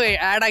ಇಮೋಷನ್ಸು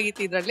ಆ್ಯಡ್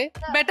ಆಗಿತ್ತು ಇದರಲ್ಲಿ.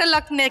 Better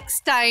luck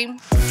next time.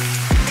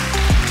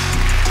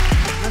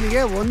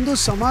 ನನಗೆ ಒಂದು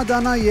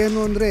ಸಮಾಧಾನ ಏನು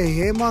ಅಂದ್ರೆ,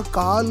 ಹೇಮಾ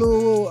ಕಾಲು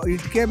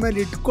ಇಟ್ಕೆ ಮೇಲೆ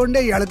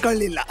ಇಟ್ಕೊಂಡೇ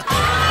ಎಳ್ಕೊಳ್ಳಿಲ್ಲ.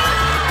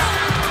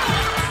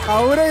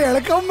 ಅವರೇ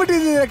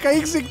ಎಳ್ಕೊಂಡ್ಬಿಟ್ಟಿದ್ದೀರ,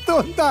 ಕೈಗೆ ಸಿಕ್ತು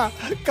ಅಂತ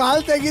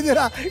ಕಾಲ್ ತೆಗಿದಿರ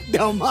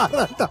ಡಮಾರ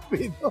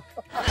ತಪ್ಪಿದ್ದು.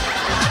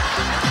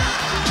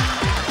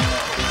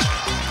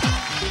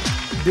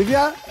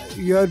 Divya,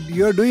 you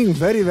are doing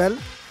very well.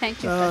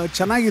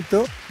 ಚೆನ್ನಾಗಿತ್ತು.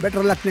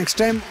 Better luck next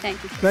time.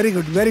 Very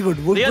good.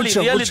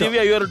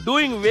 Divya, you are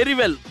doing very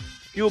well.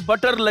 You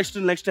butter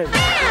next time.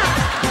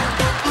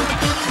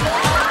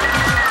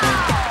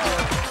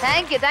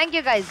 Thank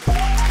you guys.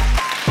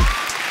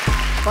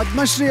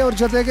 Padmashri ಅವ್ರ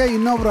ಜೊತೆಗೆ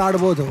ಇನ್ನೊಬ್ರು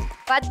ಆಡ್ಬೋದು.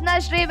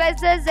 Padmashri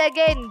versus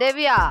again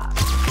Divya.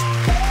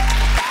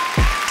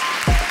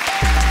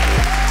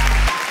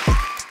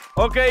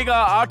 Okay, ಈಗ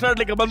ಆಟ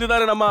ಆಡ್ಲಿಕ್ಕೆ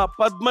ಬಂದಿದ್ದಾರೆ ನಮ್ಮ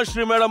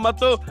ಪದ್ಮಶ್ರೀ ಮೇಡಮ್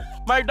ಮತ್ತು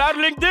my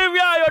darling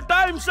Divya. Your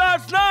time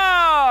starts now.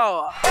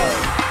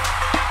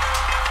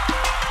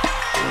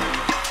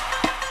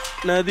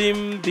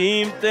 Nadeem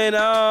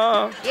ದೀಮ್ತೇನಾ.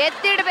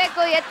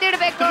 ಎತ್ತಿಡ್ಬೇಕು.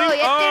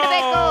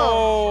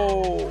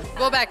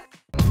 Go back.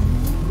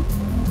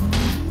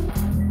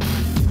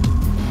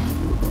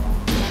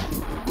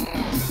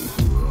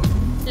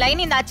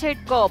 ಲೈನಿಂದ ಆಚೆ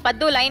ಇಟ್ಕೋ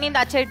ಪದ್ದು, ಲೈನಿಂದ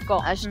ಆಚೆ ಇಟ್ಕೋ.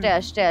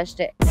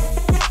 ಅಷ್ಟೇ.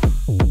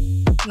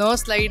 No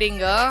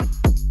sliding.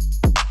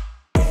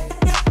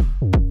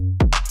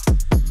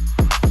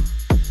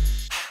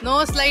 No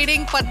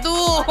sliding Paddu.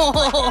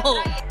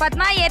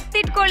 ಪದ್ಮ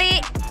ಎತ್ತಿಟ್ಕೊಳ್ಳಿ.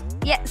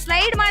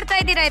 ಸ್ಲೈಡ್ ಮಾಡ್ತಾ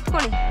ಇದ್ದೀರಾ,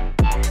 ಎತ್ಕೊಳ್ಳಿ.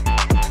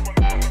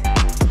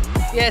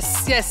 ಎಸ್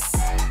ಎಸ್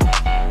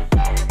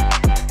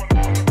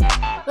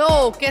ಓ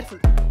careful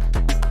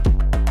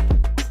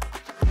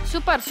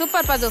super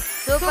super ಪದು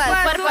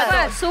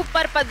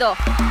super Paddu.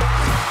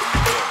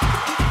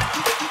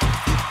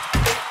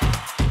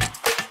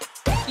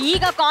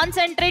 ಈಗ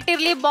ಕಾನ್ಸಂಟ್ರೇಟ್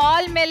ಇರ್ಲಿ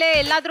ಬಾಲ್ ಮೇಲೆ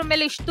ಎಲ್ಲಾದ್ರ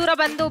ಮೇಲೆ ಇಷ್ಟು ದೂರ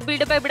ಬಂದು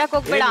ಬಿಡಕ್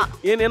ಹೋಗ್ಬೇಡ.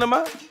 ಏನಮ್ಮ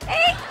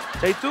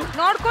ಚೈತು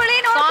ನೋಡ್ಕೊಳ್ಳಿ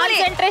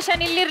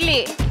ಕಾನ್ಸಂಟ್ರೇಷನ್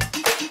ಇಲ್ಲಿರ್ಲಿ.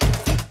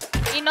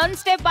 ಇನ್ನೊಂದ್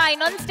ಸ್ಟೆಪ್ ಬಾ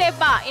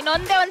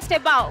ಇನ್ನೊಂದೇ ಒಂದ್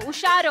ಸ್ಟೆಪ್ ಬಾ.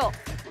 ಹುಷಾರು.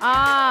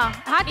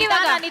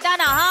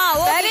 ನಿಧಾನ.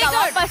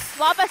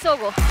 ವಾಪಸ್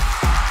ಹೋಗು.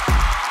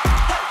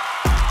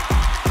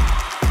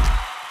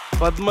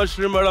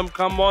 Padmashri madam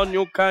come on,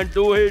 you can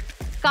do it.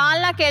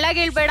 ಕಾಲ್ನ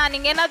ಕೆಳಗಿಳ್ಬೇಡ.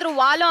 ನಿಂಗೇನಾದ್ರೂ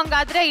Vaalu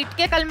ಹಂಗಾದ್ರೆ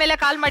ಇಟ್ಕೆ ಕಲ್ ಮೇಲೆ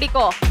ಕಾಲ್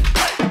ಮಾಡಿಕೋ.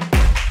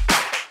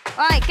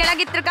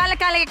 ಕೆಳಗಿತ್ತು ಕಾಲ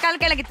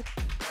ಕೆಳಗಿತ್ತು.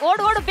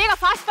 ಓಡು ಬೇಗ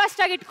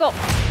ಫಾಸ್ಟ್ ಆಗಿ ಇಟ್ಕೋ.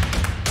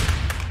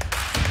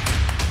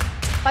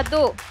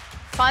 ಪದ್ದು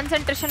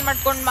ಕಾನ್ಸಂಟ್ರೇಷನ್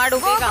ಮಾಡ್ಕೊಂಡು ಮಾಡು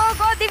ಬೇಗ.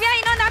 ದಿವ್ಯಾ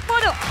ಇನ್ನೊಂದು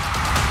ಹಾಕ್ಬೋದು.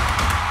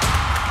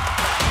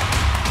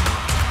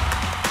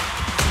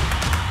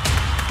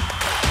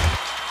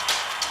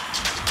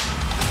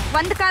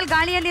 ಒಂದ್ ಕಾಲ್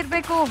ಗಾಳಿಯಲ್ಲಿ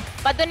ಇರ್ಬೇಕು.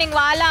 ಪದ್ದು ನಿಂಗ್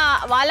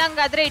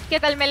ವಾಲಂಗಾದ್ರೆ ಇಟ್ಕೆ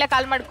ಕಲ್ ಮೇಲೆ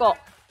ಕಾಲ್ ಮಾಡ್ಕೋ.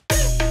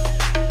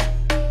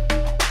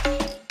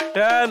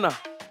 10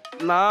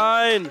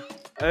 9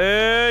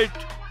 8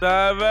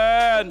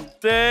 7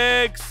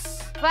 6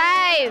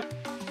 5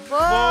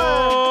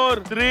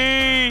 4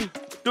 3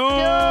 2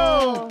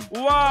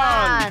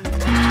 1.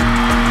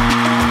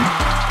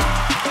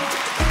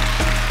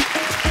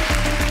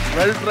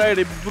 Well tried.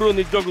 ಇಬ್ರು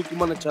ನಿಜವಾಗ್ಲೂ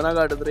ತುಂಬಾನೇ ಚೆನ್ನಾಗಿ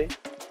ಆಡಿದ್ರಿ.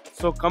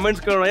 ಸೊ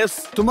ಕಮೆಂಟ್ಸ್ ಕೇಳೋಣ. ಎಸ್,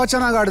 ತುಂಬಾ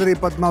ಚೆನ್ನಾಗಿ ಆಡಿದ್ರಿ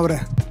ಪದ್ಮ ಅವರೇ.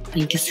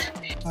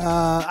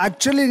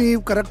 ಆಕ್ಚುಲಿ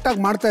ನೀವು ಕರೆಕ್ಟಾಗಿ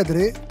ಮಾಡ್ತಾ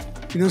ಇದ್ರಿ.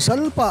 ಇನ್ನು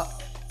ಸ್ವಲ್ಪ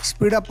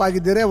ಸ್ಪೀಡಪ್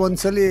ಆಗಿದ್ದರೆ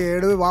ಒಂದ್ಸಲಿ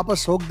ಎಡವಿ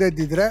ವಾಪಸ್ ಹೋಗದೆ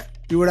ಇದ್ದಿದ್ರೆ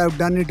you would have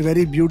done it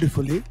very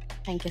beautifully.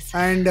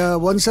 And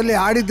ಒಂದ್ಸಲಿ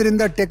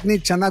ಆಡಿದ್ರಿಂದ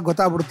ಟೆಕ್ನಿಕ್ ಚೆನ್ನಾಗಿ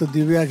ಗೊತ್ತಾಗ್ಬಿಡ್ತು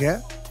ದಿವ್ಯಾಗೆ.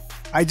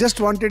 I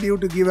just wanted you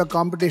to give a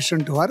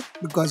competition to her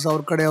because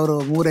ಅವ್ರ ಕಡೆ ಅವರು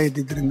 3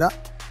 ಇದ್ದಿದ್ದರಿಂದ.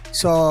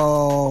 ಸೊ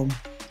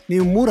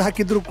ನೀವು 3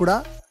 ಹಾಕಿದ್ರು ಕೂಡ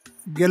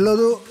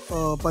ಗೆಲ್ಲೋದು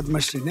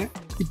ಪದ್ಮಶ್ರೀನೇ.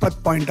 20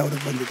 ಪಾಯಿಂಟ್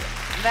ಅವ್ರಿಗೆ ಬಂದಿದೆ.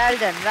 Well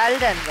done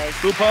guys.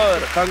 Super.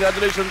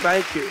 Congratulations.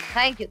 Thank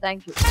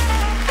you.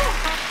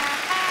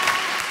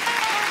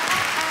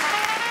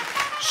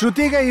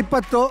 ಶ್ರುತಿಗೆ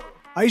 20,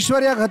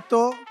 ಐಶ್ವರ್ಯಾಗೆ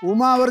 10,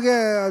 Uma ಅವ್ರಿಗೆ,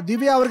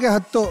 ದಿವ್ಯಾ ಅವ್ರಿಗೆ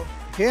 10,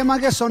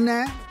 ಹೇಮಾಗೆ 0,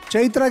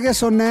 ಚೈತ್ರಾಗೆ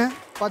 0,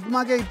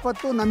 ಪದ್ಮಾಗೆ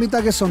 20,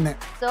 ನಮಿತಾಗೆ 0.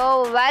 So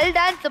well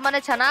done.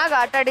 ತುಂಬಾನೇ ಚೆನ್ನಾಗಿ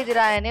ಆಟ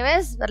ಆಡಿದ್ದೀರಾ.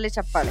 ಎನಿವೇಸ್ ಬರ್ಲಿ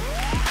ಚಪ್ಪಾಳೆ.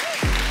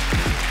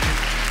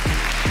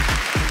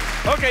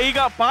 ಓಕೆ, ಈಗ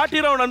ಪಾರ್ಟಿ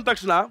ರೌಂಡ್ ಅಂದ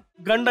ತಕ್ಷಣ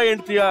ಗಂಡ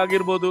ಹೆಂಡತಿ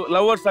ಆಗಿರ್ಬೋದು,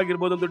 ಲವರ್ಸ್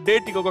ಆಗಿರ್ಬೋದು, ಒಂದು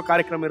ಡೇಟಿಗೆ ಹೋಗೋ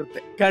ಕಾರ್ಯಕ್ರಮ ಇರುತ್ತೆ,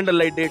 ಕ್ಯಾಂಡಲ್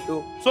ಲೈಟ್ ಡೇಟು.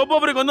 ಸೊ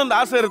ಒಬ್ಬೊಬ್ರಿಗೆ ಒಂದೊಂದು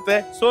ಆಸೆ ಇರುತ್ತೆ.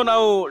 ಸೊ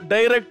ನಾವು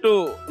ಡೈರೆಕ್ಟ್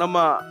ನಮ್ಮ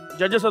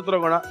ಜಡ್ಜಸ್ ಹತ್ರ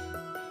ಹೋಗೋಣ.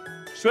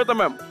 Shweta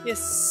ma'am,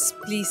 yes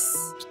please.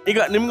 ಈಗ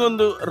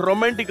ನಿಮ್ಗೊಂದು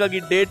ರೊಮ್ಯಾಂಟಿಕ್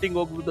ಆಗಿ ಡೇಟಿಂಗ್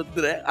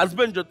ಹೋಗ್ಬಿಟ್ಟಿದ್ರೆ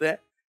ಹಸ್ಬೆಂಡ್ ಜೊತೆ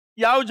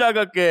ಯಾವ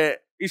ಜಾಗಕ್ಕೆ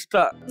ಇಷ್ಟ?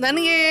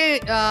 ನನಗೆ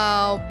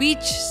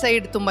ಬೀಚ್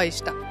ಸೈಡ್ ತುಂಬಾ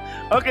ಇಷ್ಟ.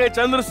 ಓಕೆ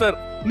ಚಂದ್ರ ಸರ್,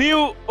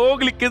 ನೀವು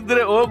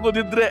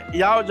ಹೋಗೋದಿದ್ರೆ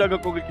ಯಾವ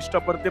ಜಾಗಕ್ಕೆ ಹೋಗಕ್ಕೆ ಇಷ್ಟ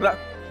ಪಡ್ತೀರಾ?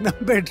 ನಮ್ಮ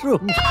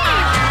ಬೆಡ್ರೂಮ್.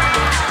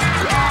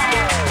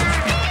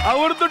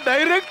 ಅವ್ರದ್ದು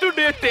ಡೈರೆಕ್ಟ್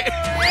ಡೇಟ್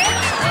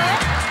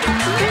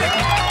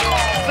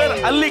ಸರ್.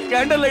 ಅಲ್ಲಿ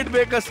ಕ್ಯಾಂಡಲ್ ಲೈಟ್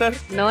ಬೇಕಾ sir?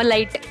 No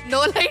light.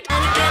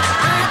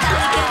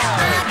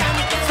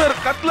 Sir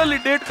ಕತ್ಲಲ್ಲಿ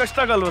date ಕಷ್ಟ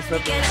ಆಗಲ್ವಾ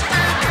ಸರ್?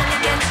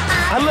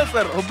 ಅಲ್ಲ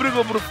ಸರ್,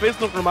 ಒಬ್ರಿಗೊಬ್ರು ಫೇಸ್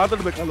ನೋಡ್ಕೊಂಡು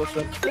ಮಾತಾಡ್ಬೇಕಲ್ವಾ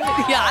ಸರ್?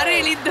 ಯಾರು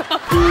ಹೇಳಿದ್ದು?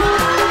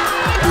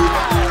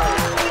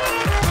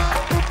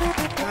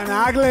 ನಾನು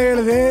ಆಗ್ಲೇ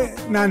ಹೇಳಿದೆ,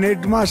 ನಾನು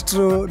ಹೆಡ್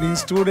ಮಾಸ್ಟ್ರು, ನೀನ್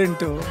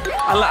ಸ್ಟೂಡೆಂಟು.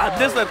 ಅಲ್ಲ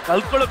ಅದೇ ಸರ್,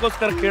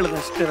 ಕಲ್ತ್ಕೊಳ್ಳೋಕೋಸ್ಕರ ಕೇಳಿದೆ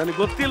ಅಷ್ಟೇ. ನನಗೆ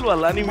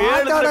ಗೊತ್ತಿಲ್ವಲ್ಲ, ನೀವು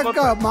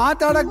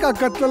ಮಾತಾಡಕ್ಕ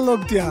ಕತ್ಲಲ್ಲಿ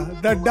ಹೋಗ್ತೀಯ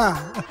ದಡ್ಡ.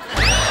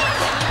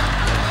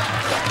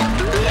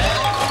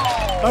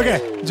 Okay,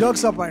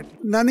 jokes apart.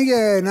 ನನಗೆ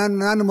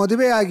ನಾನು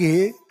ಮದುವೆ ಆಗಿ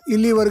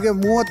ಇಲ್ಲಿವರೆಗೆ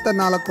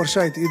 34 ವರ್ಷ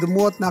ಆಯ್ತು. ಇದು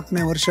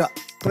 34ನೇ ವರ್ಷ.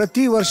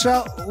 ಪ್ರತಿ ವರ್ಷ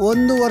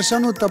 1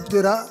 ವರ್ಷನೂ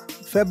ತಪ್ಪದಿರ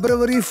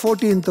ಫೆಬ್ರವರಿ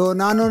 14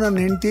 ನಾನು ನನ್ನ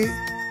ಹೆಂಡತಿ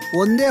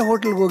ಒಂದೇ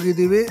ಹೋಟೆಲ್ಗೆ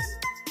ಹೋಗಿದ್ದೀವಿ,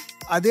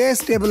 ಅದೇ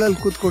ಸ್ಟೇಬಲ್ ಅಲ್ಲಿ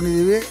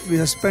ಕೂತ್ಕೊಂಡಿದ್ದೀವಿ. We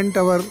have spent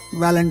hour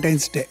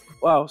Valentine's day.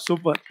 Wow,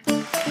 super.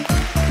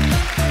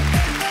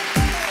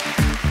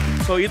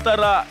 So ಈ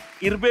ತರ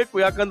ಇರ್ಬೇಕು,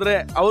 ಯಾಕಂದ್ರೆ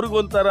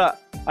ಅವ್ರಿಗೊಂಥರ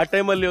ಆ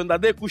ಟೈಮಲ್ಲಿ ಒಂದು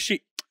ಅದೇ ಖುಷಿ.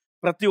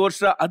 ಪ್ರತಿ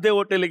ವರ್ಷ ಅದೇ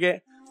ಹೋಟೆಲ್ಗೆ,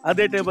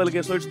 ಅದೇ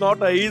ಟೇಬಲ್ಗೆ. So it's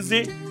not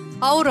easy.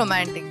 How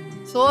romantic,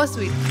 so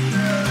sweet.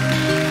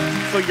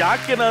 So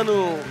ಯಾಕೆ ನಾನು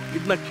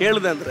ಇದನ್ನ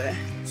ಕೇಳಿದೆ ಅಂದ್ರೆ,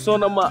 ಸೊ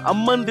ನಮ್ಮ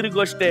ಅಮ್ಮಂದಿರಿಗೂ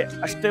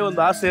ಅಷ್ಟೇ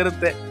ಒಂದು ಆಸೆ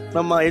ಇರುತ್ತೆ,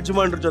 ನಮ್ಮ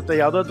ಯಜಮಾನ್ರ ಜೊತೆ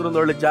ಯಾವ್ದಾದ್ರು ಒಂದು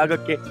ಒಳ್ಳೆ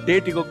ಜಾಗಕ್ಕೆ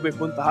ಡೇಟಿಗೆ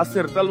ಹೋಗ್ಬೇಕು ಅಂತ ಆಸೆ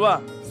ಇರುತ್ತಲ್ವಾ.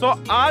 ಸೊ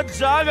ಆ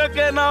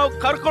ಜಾಗಕ್ಕೆ ನಾವು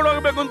ಕರ್ಕೊಂಡು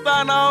ಹೋಗ್ಬೇಕು ಅಂತ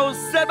ನಾವು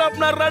ಸೆಟಪ್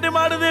ನ ರೆಡಿ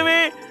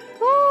ಮಾಡಿದೀವಿ.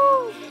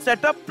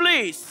 Setup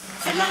please.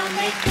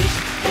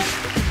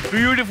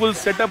 Beautiful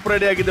setup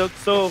ready ಆಗಿದೆ.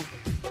 ಸೊ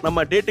ನಮ್ಮ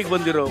ಡೇಟಿಗೆ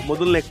ಬಂದಿರೋ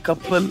ಮೊದಲನೇ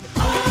ಕಪಲ್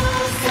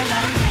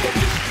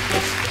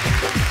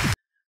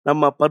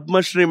ನಮ್ಮ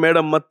ಪದ್ಮಶ್ರೀ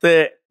ಮೇಡಮ್ ಮತ್ತೆ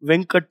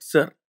ವೆಂಕಟ್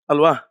ಸರ್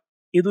ಅಲ್ವಾ.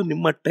 ಇದು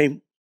ನಿಮ್ಮ ಟೈಮ್.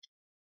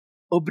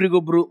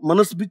 ಒಬ್ರಿಗೊಬ್ರು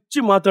ಮನಸ್ಸು ಬಿಚ್ಚಿ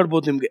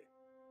ಮಾತಾಡ್ಬೋದು. ನಿಮ್ಗೆ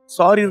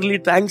ಸಾರಿ ಇರ್ಲಿ,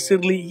 ಥ್ಯಾಂಕ್ಸ್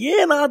ಇರ್ಲಿ,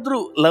 ಏನಾದ್ರೂ,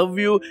 ಲವ್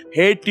ಯು,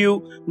 ಹೇಟ್ ಯು,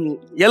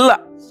 ಎಲ್ಲ.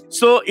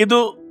 ಸೊ ಇದು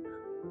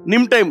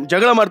ನಿಮ್ ಟೈಮ್.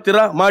 ಜಗಳ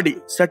ಮಾಡ್ತೀರಾ ಮಾಡಿ,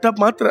 ಸೆಟಪ್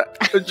ಮಾತ್ರ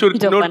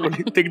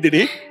ನೋಡ್ಕೊಂಡು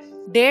ತೆಗ್ದಿಡಿ.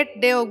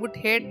 ಡೇ ಹೋಗ್ಬಿಟ್ಟು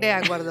ಹೇಟ್ ಡೇ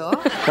ಆಗ್ಬಾರ್ದು.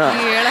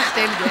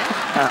 ಹೇಳಷ್ಟೇ.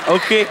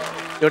 Okay,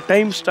 your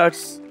time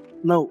starts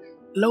now.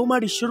 Love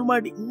ಮಾಡಿ ಶುರು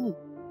ಮಾಡಿ.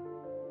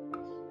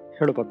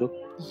 ಹೇಳು ಪದ್ದು.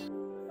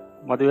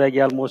 ಮದುವೆ ಆಗಿ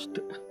ಆಲ್ಮೋಸ್ಟ್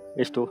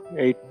ಎಷ್ಟು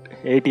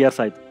 8 ಇಯರ್ಸ್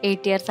ಆಯ್ತು.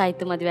 8 ಇಯರ್ಸ್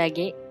ಆಯ್ತು ಮದುವೆ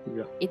ಆಗಿ.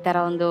 ಈ ತರ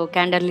ಒಂದು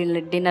ಕ್ಯಾಂಡಲ್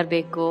ಡಿನ್ನರ್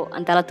ಬೇಕು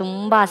ಅಂತೆಲ್ಲ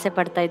ತುಂಬಾ ಆಸೆ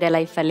ಪಡ್ತಾ ಇದೆ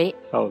ಲೈಫಲ್ಲಿ.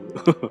 ಹೌದು.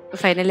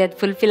 ಫೈನಲಿ ಅದು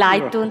ಫುಲ್ಫಿಲ್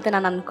ಆಯ್ತು ಅಂತ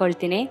ನಾನು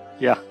ಅನ್ಕೊಳ್ತೀನಿ.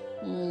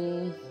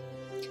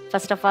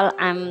 First of all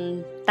I am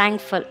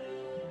thankful.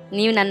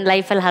 ನೀವು ನನ್ನ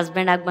ಲೈಫಲ್ಲಿ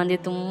ಹಸ್ಬೆಂಡ್ ಆಗಿ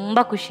ಬಂದಿದ್ದು ತುಂಬ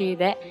ಖುಷಿ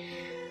ಇದೆ.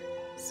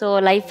 ಸೊ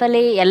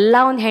ಲೈಫಲ್ಲಿ ಎಲ್ಲ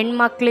ಒಂದು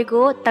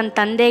ಹೆಣ್ಮಕ್ಳಿಗೂ ತನ್ನ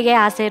ತಂದೆಗೆ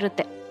ಆಸೆ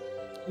ಇರುತ್ತೆ,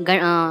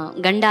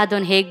 ಗಂಡ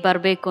ಅದನ್ನು ಹೇಗೆ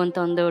ಬರಬೇಕು ಅಂತ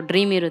ಒಂದು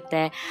ಡ್ರೀಮ್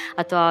ಇರುತ್ತೆ.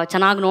 ಅಥವಾ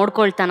ಚೆನ್ನಾಗಿ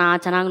ನೋಡ್ಕೊಳ್ತಾನ,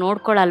 ಚೆನ್ನಾಗಿ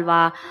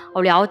ನೋಡ್ಕೊಳ್ಳಲ್ವಾ,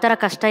 ಅವಳು ಯಾವ ಥರ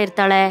ಕಷ್ಟ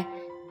ಇರ್ತಾಳೆ,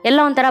 ಎಲ್ಲ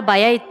ಒಂಥರ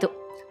ಭಯ ಇತ್ತು.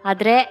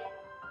 ಆದರೆ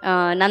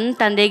ನನ್ನ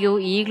ತಂದೆಗೂ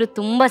ಈಗಲೂ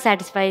ತುಂಬ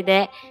ಸ್ಯಾಟಿಸ್ಫೈ ಇದೆ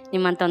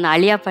ನಿಮ್ಮಂಥ ಒಂದು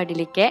ಅಳಿಯ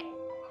ಪಡೀಲಿಕ್ಕೆ.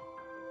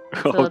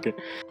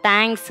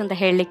 ಥ್ಯಾಂಕ್ಸ್ ಅಂತ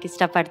ಹೇಳಲಿಕ್ಕೆ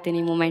ಇಷ್ಟಪಡ್ತೀನಿ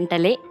ಈ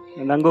ಮೂಮೆಂಟಲ್ಲಿ.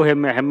 ನನಗೂ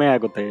ಹೆಮ್ಮೆ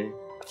ಆಗುತ್ತೆ.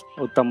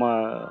 ಉತ್ತಮ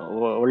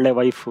ಒಳ್ಳೆ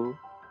ವೈಫು,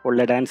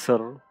 ಒಳ್ಳೆ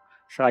ಡ್ಯಾನ್ಸರ್.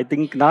 ಸೊ ಐ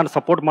ಥಿಂಕ್ ನಾನು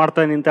ಸಪೋರ್ಟ್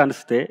ಮಾಡ್ತಾನೆ ಅಂತ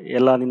ಅನಿಸುತ್ತೆ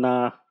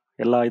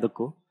ಎಲ್ಲ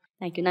ಇದಕ್ಕೂ.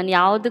 Thank you. ನಾನು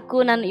ಯಾವುದಕ್ಕೂ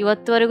ನಾನು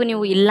ಇವತ್ತುವರೆಗೂ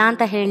ನೀವು ಇಲ್ಲ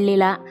ಅಂತ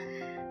ಹೇಳಲಿಲ್ಲ.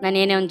 ನಾನು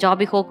ಏನೇ ಒಂದು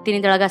ಜಾಬಿಗೆ ಹೋಗ್ತೀನಿ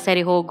ಅಂತೇಳಾಗ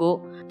ಸರಿ ಹೋಗು,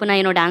 ಪುನಃ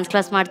ಏನೋ ಡ್ಯಾನ್ಸ್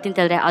ಕ್ಲಾಸ್ ಮಾಡ್ತೀನಿ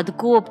ಅಂತಂದರೆ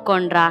ಅದಕ್ಕೂ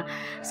ಒಪ್ಕೊಂಡ್ರ.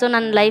 ಸೊ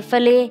ನನ್ನ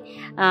ಲೈಫಲ್ಲಿ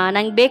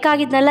ನಂಗೆ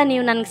ಬೇಕಾಗಿದ್ದನ್ನೆಲ್ಲ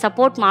ನೀವು ನನಗೆ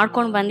ಸಪೋರ್ಟ್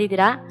ಮಾಡ್ಕೊಂಡು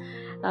ಬಂದಿದ್ದೀರಾ.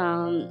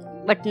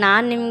 ಬಟ್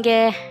ನಾನು ನಿಮಗೆ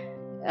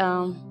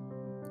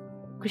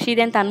ಖುಷಿ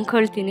ಇದೆ ಅಂತ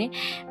ಅಂದ್ಕೊಳ್ತೀನಿ.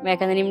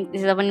 ಯಾಕಂದರೆ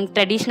ನಿಮ್ಮ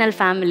ಟ್ರೆಡಿಷ್ನಲ್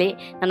ಫ್ಯಾಮಿಲಿ,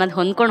 ನಾನು ಅದು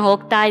ಹೊಂದ್ಕೊಂಡು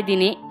ಹೋಗ್ತಾ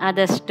ಇದ್ದೀನಿ.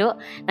 ಆದಷ್ಟು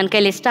ನನ್ನ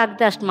ಕೈಲಿ ಎಷ್ಟು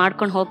ಆಗುತ್ತೆ ಅಷ್ಟು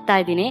ಮಾಡ್ಕೊಂಡು ಹೋಗ್ತಾ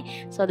ಇದ್ದೀನಿ.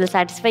 ಸೊ ಅದ್ರಲ್ಲಿ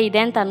ಸ್ಯಾಟಿಸ್ಫೈ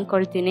ಇದೆ ಅಂತ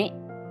ಅಂದ್ಕೊಳ್ತೀನಿ.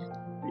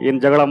 ಏನು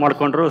ಜಗಳ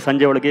ಮಾಡ್ಕೊಂಡ್ರು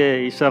ಸಂಜೆ ಒಳಗೆ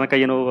ಇಷ್ಟ ತನಕ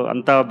ಏನು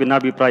ಅಂತ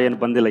ಭಿನ್ನಾಭಿಪ್ರಾಯ ಏನು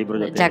ಬಂದಿಲ್ಲ ಇಬ್ಬರು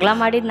ಜೊತೆ. ಜಗಳ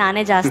ಮಾಡಿದ್ದು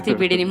ನಾನೇ ಜಾಸ್ತಿ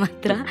ಬಿಡಿ ನಿಮ್ಮ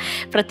ಹತ್ರ.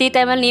 ಪ್ರತಿ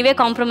ಟೈಮಲ್ಲಿ ನೀವೇ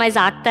ಕಾಂಪ್ರಮೈಸ್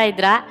ಆಗ್ತಾ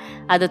ಇದ್ರಾ.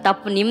 ಅದು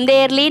ತಪ್ಪು ನಿಮ್ಮದೇ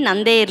ಇರಲಿ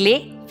ನಂದೇ ಇರಲಿ,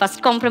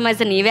 ಫಸ್ಟ್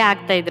ಕಾಂಪ್ರಮೈಸ್ ನೀವೇ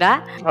ಆಗ್ತಾ ಇದ್ರಾ.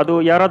 ಅದು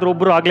ಯಾರಾದ್ರೂ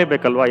ಒಬ್ರು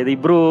ಆಗ್ಲೇಬೇಕಲ್ವಾ. ಇದು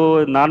ಇಬ್ರು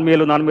ನಾನ್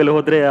ಮೇಲೂ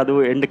ಹೋದ್ರೆ ಅದು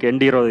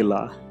ಎಂಡ್ ಇರೋದಿಲ್ಲ.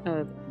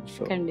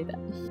 ಖಂಡಿತ.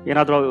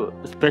 ಏನಾದ್ರೂ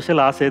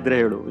ಸ್ಪೆಷಲ್ ಆಸೆ ಇದ್ರೆ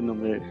ಹೇಳು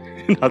ಇನ್ನೊಮ್ಮೆ.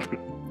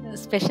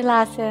 ಸ್ಪೆಷಲ್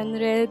ಆಸೆ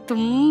ಅಂದ್ರೆ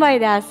ತುಂಬಾ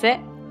ಇದೆ ಆಸೆ.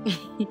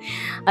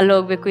 ಅಲ್ಲಿ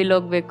ಹೋಗ್ಬೇಕು ಇಲ್ಲಿ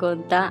ಹೋಗ್ಬೇಕು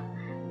ಅಂತ.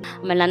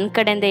 ಆಮೇಲೆ ನನ್ನ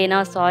ಕಡೆಯಿಂದ ಏನೋ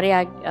ಸಾರಿ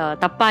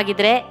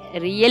ತಪ್ಪಾಗಿದ್ರೆ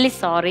ರಿಯಲಿ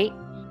ಸಾರಿ.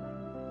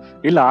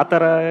 ಇಲ್ಲ ಆ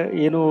ಥರ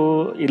ಏನು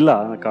ಇಲ್ಲ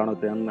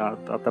ಕಾಣುತ್ತೆ.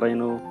 ಆ ಥರ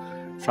ಏನು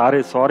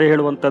ಸಾರಿ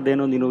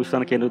ಹೇಳುವಂಥದ್ದೇನು ನೀನು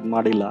ವಿಷಯಕ್ಕೆ ಏನು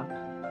ಮಾಡಿಲ್ಲ.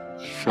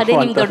 ಅದೇ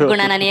ನಿಮ್ ದೊಡ್ಡ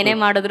ಗುಣ. ನಾನು ಏನೇ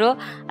ಮಾಡಿದ್ರು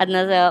ಅದನ್ನ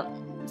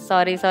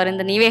ಸಾರಿ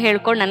ಅಂತ ನೀವೇ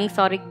ಹೇಳ್ಕೊಂಡು ನನ್ಗೆ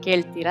ಸಾರಿ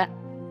ಕೇಳ್ತೀರಾ.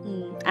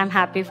 I am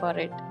happy for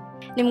it.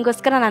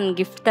 ನಿಮ್ಗೋಸ್ಕರ ನಾನು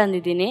ಗಿಫ್ಟ್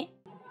ತಂದಿದ್ದೀನಿ.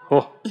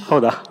 ಓಹ್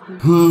ಹೌದಾ?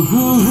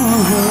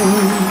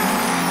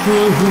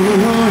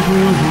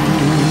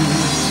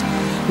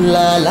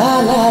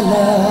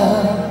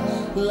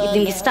 ಇದು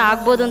ನಿಮ್ಗೆ ಇಷ್ಟ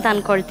ಆಗ್ಬೋದು ಅಂತ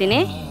ಅನ್ಕೊಳ್ತೀನಿ.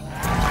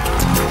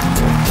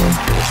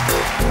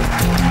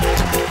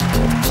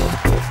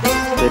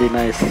 ವೆರಿ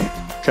ನೈಸ್,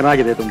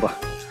 ಚೆನ್ನಾಗಿದೆ ತುಂಬ.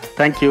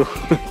 Thank you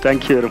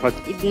very much.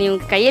 ಇದು ನೀವು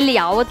ಕೈಯಲ್ಲಿ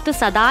ಯಾವತ್ತೂ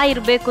ಸದಾ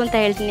ಇರಬೇಕು ಅಂತ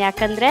ಹೇಳ್ತೀನಿ.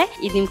 ಯಾಕಂದ್ರೆ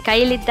ಇದು ನಿಮ್ಮ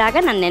ಕೈಯಲ್ಲಿದ್ದಾಗ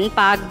ನಾನು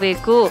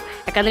ನೆನಪಾಗಬೇಕು.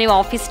 ಯಾಕಂದ್ರೆ ನೀವು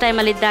ಆಫೀಸ್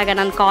ಟೈಮಲ್ಲಿ ಇದ್ದಾಗ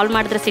ನಾನು ಕಾಲ್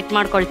ಮಾಡಿದ್ರೆ ಸಿಟ್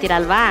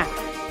ಮಾಡ್ಕೊಳ್ತೀರಲ್ವಾ.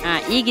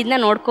 ಈಗ ಇದನ್ನ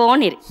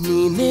ನೋಡ್ಕೊಂಡಿರಿ.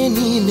 ನೀನೇ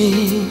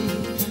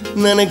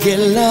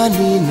ನನಗೆಲ್ಲ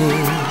ನೀನೇ,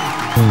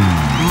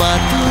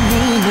 ಮಾತು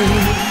ನೀನೇ,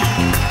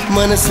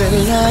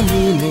 ಮನಸ್ಸೆಲ್ಲ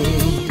ನೀನೇ,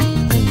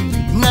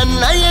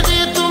 ನನ್ನ ಎದೆ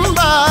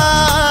ತುಂಬಾ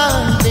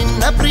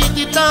ನಿನ್ನ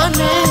ಪ್ರೀತಿ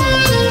ತಾನೇ.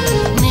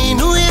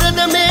 ನೀನು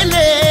ಇರದ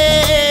ಮೇಲೆ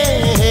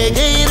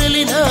ಹೇಗೆ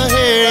ಇರಲಿ ನಾ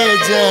ಹೇಳೆ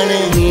ಜಾಣೆ.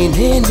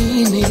 ನೀನೇ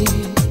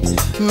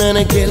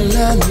ನನಗೆಲ್ಲ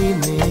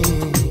ನೀನೇ,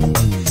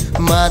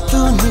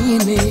 ಮಾತು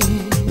ನೀನೇ,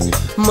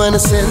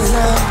 ಮನಸ್ಸೆಲ್ಲ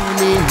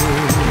ನೀನೇ,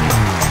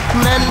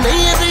 ನನ್ನ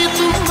ಎದೆ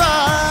ತುಂಬಾ.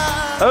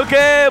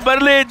 ಓಕೆ,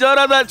 ಬರ್ಲಿ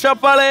ಜೋರಾದ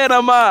ಚಪ್ಪಾಳೆ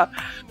ನಮ್ಮ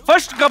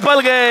ಫಸ್ಟ್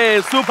ಕಪಲ್ಗೆ.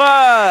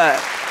 ಸೂಪರ್.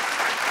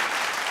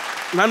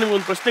 ನಾನು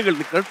ನಿಮ್ಗೊಂದು ಪ್ರಶ್ನೆ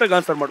ಕೇಳ್ತೀನಿ, ಕರೆಕ್ಟಾಗಿ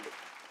ಆನ್ಸರ್ ಮಾಡ್ಬೇಕು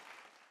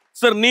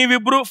ಸರ್.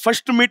 ನೀವಿಬ್ರು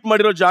ಫಸ್ಟ್ ಮೀಟ್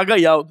ಮಾಡಿರೋ ಜಾಗ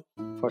ಯಾವ್ದು?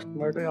 ಫಸ್ಟ್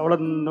ಮಾಡಿ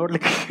ಅವಳನ್ನ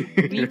ನೋಡ್ಲಿಕ್ಕೆ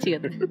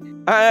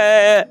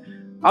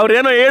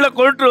ಅವ್ರೇನೋ ಹೇಳಕ್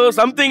ಹೊರಟ್ರು,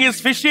 ಸಮಥಿಂಗ್ ಇಸ್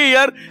ಫಿಶಿ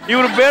ಇಯರ್.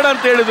 ಇವ್ರು ಬೇಡ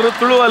ಅಂತ ಹೇಳಿದ್ರು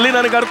ತುಳುವಲ್ಲಿ.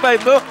 ನನಗೆ ಅರ್ಥ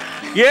ಆಯ್ತು.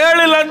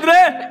 ಹೇಳಿಲ್ಲ ಅಂದ್ರೆ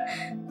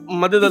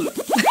ಮಧ್ಯದಲ್ಲಿ,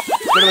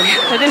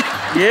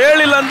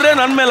 ಹೇಳಿಲ್ಲ ಅಂದ್ರೆ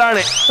ನನ್ ಮೇಲೆ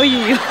ಆಣೆ,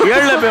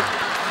 ಹೇಳಲೇಬೇಕು.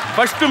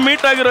 ಫಸ್ಟ್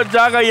ಮೀಟ್ ಆಗಿರೋ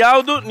ಜಾಗ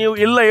ಯಾವುದು? ನೀವು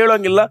ಇಲ್ಲ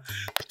ಹೇಳೋಂಗಿಲ್ಲ.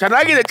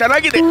 ಚೆನ್ನಾಗಿದೆ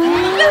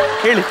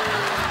ಹೇಳಿ.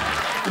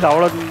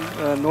 ಅವಳನ್ನ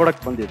ನೋಡಕ್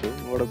ಬಂದು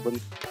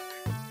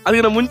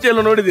ಅದಕ್ಕಿಂತ ಮುಂಚೆ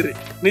ಎಲ್ಲ ನೋಡಿದಿರಿ?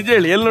 ನಿಜ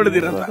ಹೇಳಿ, ಎಲ್ಲಿ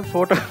ನೋಡಿದಿರ?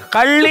 ಫೋಟೋ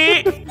ಕಳ್ಳಿ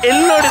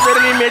ಎಲ್ಲಿ ನೋಡಿದಾರೆ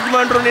ನಿಮ್ಮ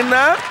ಯಜಮಾನ್ರು ನಿನ್ನ?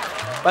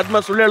 ಪದ್ಮ,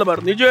 ಸುಳ್ಳು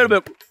ಹೇಳ್ಬಾರ್ದು, ನಿಜ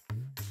ಹೇಳ್ಬೇಕು.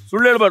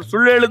 ಸುಳ್ಳು ಹೇಳ್ಬಾರ್ದು.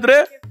 ಸುಳ್ಳು ಹೇಳಿದ್ರೆ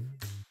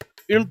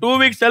ಇನ್ 2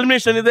 weeks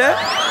ಎಲಿಮಿನೇಷನ್ ಇದೆ.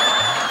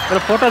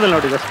 ಫೋಟೋದಲ್ಲಿ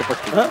ನೋಡಿದ ಅಷ್ಟೇ.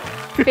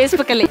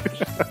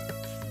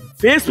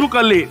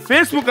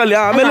 ಫೇಸ್ಬುಕ್ ಅಲ್ಲಿ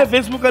ಆಮೇಲೆ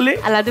ಫೇಸ್ಬುಕ್ ಅಲ್ಲಿ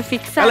ಅಲ್ಲ, ಅದು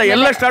ಫಿಕ್ಸ್ ಅಲ್ಲ,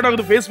 ಎಲ್ಲ ಸ್ಟಾರ್ಟ್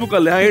ಆಗೋದು ಫೇಸ್ಬುಕ್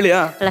ಅಲ್ಲಿ. ಹೇಳಿ.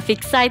 ಅಲ್ಲ,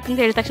 ಫಿಕ್ಸ್ ಆಯ್ತು ಅಂತ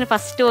ಹೇಳಿದ ತಕ್ಷಣ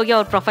ಫಸ್ಟ್ ಹೋಗಿ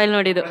ಅವ್ರ ಪ್ರೊಫೈಲ್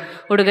ನೋಡಿದ್ದು.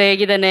 ಹುಡುಗ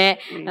ಹೇಗಿದ್ದಾನೆ,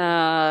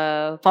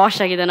 ಪಾಶ್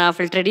ಆಗಿದಾನ,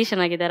 ಫುಲ್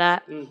ಟ್ರೆಡಿಷನ್ ಆಗಿದಾರ.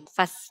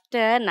 ಫಸ್ಟ್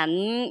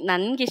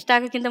ನನ್ಗೆ ಇಷ್ಟ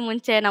ಆಗೋಕ್ಕಿಂತ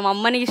ಮುಂಚೆ ನಮ್ಮ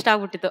ಅಮ್ಮನಿಗೆ ಇಷ್ಟ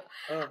ಆಗ್ಬಿಟ್ಟಿತ್ತು.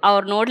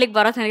 ಅವ್ರು ನೋಡ್ಲಿಕ್ಕೆ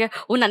ಬರೋ ನನಗೆ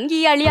ನನ್ಗೆ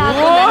ಈ ಅಳಿ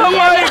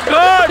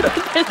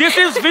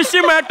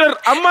ಮ್ಯಾಟರ್.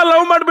 ಅಮ್ಮ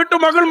ಲವ್ ಮಾಡ್ಬಿಟ್ಟು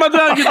ಮಗಳು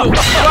ಮದುವೆ ಆಗಿದ್ದು.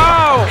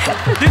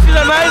 This is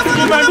a nice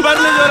moment.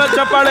 ಬರ್ಲಿ ಜೋರ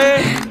ಚಪ್ಪಾಳೆ.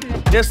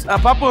 ಎಸ್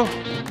ಪಾಪು.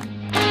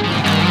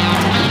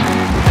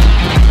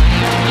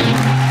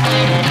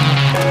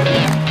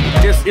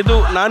 ಎಸ್, ಇದು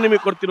ನಾನು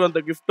ನಿಮಗೆ ಕೊಡ್ತಿರುವಂತ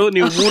ಗಿಫ್ಟ್.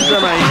 ನೀವು 3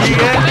 ಜನ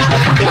ಹೀಗೆ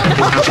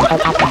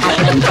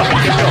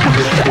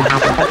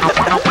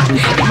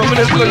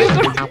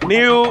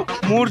ನೀವು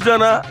 3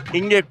 ಜನ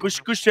ಹಿಂಗೆ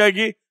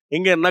ಖುಷಿಯಾಗಿ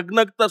ಹಿಂಗೆ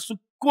ನಗ್ನಗ್ತಾ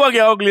ಸುಖವಾಗಿ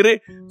ಯಾವಾಗ್ಲಿರಿ.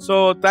 So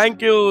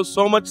thank you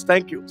so much.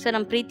 Thank you. So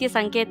ನಮ್ಮ ಪ್ರೀತಿಯ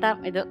ಸಂಕೇತ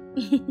ಇದು.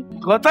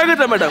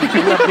 ಗೊತ್ತಾಗುತ್ತೆ ಮೇಡಮ್,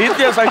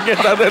 ಪ್ರೀತಿಯ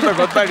ಸಂಕೇತ ಅದೆಲ್ಲ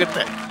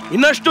ಗೊತ್ತಾಗುತ್ತೆ.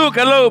 ಇನ್ನಷ್ಟು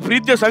ಕೆಲವು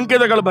ಪ್ರೀತಿಯ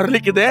ಸಂಕೇತಗಳು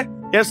ಬರ್ಲಿಕ್ಕಿದೆ.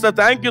 S,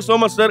 thank you so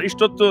much sir.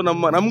 ಇಷ್ಟೊತ್ತು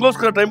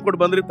ನಮಗೋಸ್ಕರ ಟೈಮ್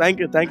ಕೊಟ್ಟು ಬಂದ್ರಿ.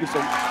 Thank you so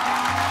much.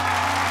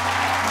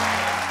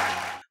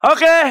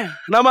 Okay,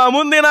 ನಮ್ಮ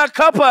ಮುಂದಿನ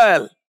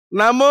couple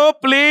Namo,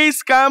 please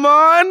come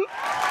on.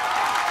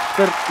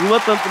 Sir,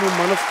 ಇವತ್ತಂತೂ ನೀವು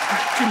ಮನಸ್ಸು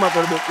ಹಚ್ಚಿ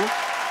ಮಾತಾಡ್ಬೇಕು.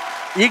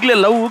 ಈಗಲೇ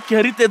ಲವ್ ಉಕ್ಕಿ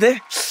ಹರಿತಿದೆ,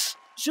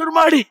 ಶುರು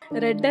ಮಾಡಿ.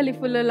 ರೆಡ್ ಅಲ್ಲಿ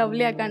ಫುಲ್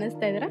ಲವ್ಲಿ ಆಗಿ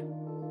ಕಾಣಿಸ್ತಾ ಇದ್ದೀರಾ.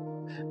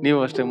 ನೀವು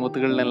ಅಷ್ಟೇ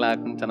ಮುತ್ತುಗಳನ್ನೆಲ್ಲ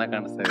ಹಾಕೊಂಡು ಚೆನ್ನಾಗಿ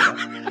ಕಾಣಿಸ್ತಾ ಇದ್ದೀರಾ.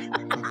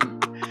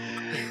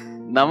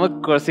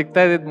 ನಮಗ್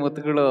ಸಿಗ್ತಾ ಇದ್ದಿದ್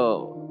ಮುತ್ತುಗಳು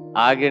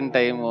ಆಗಿನ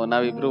ಟೈಮು.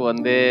 ನಾವಿಬ್ರು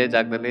ಒಂದೇ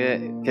ಜಾಗದಲ್ಲಿ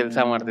ಕೆಲಸ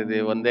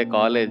ಮಾಡ್ತಿದ್ವಿ, ಒಂದೇ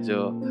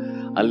ಕಾಲೇಜು.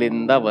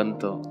 ಅಲ್ಲಿಂದ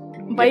ಬಂತು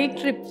ಬೈಕ್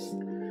ಟ್ರಿಪ್ಸ್.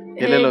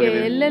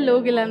 ಎಲ್ಲೆಲ್ಲಿ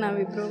ಹೋಗಿಲ್ಲ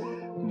ನಾವಿಬ್ರು.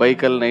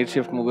 ಬೈಕಲ್ಲಿ ನೈಟ್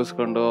ಶಿಫ್ಟ್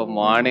ಮುಗಿಸ್ಕೊಂಡು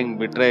ಮಾರ್ನಿಂಗ್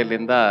ಬಿಟ್ರೆ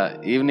ಇಲ್ಲಿಂದ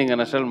ಈವ್ನಿಂಗ್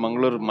ಅನ್ನೋಷ್ಟ್ರಲ್ಲಿ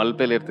ಮಂಗಳೂರು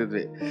ಮಲ್ಪೆಲಿ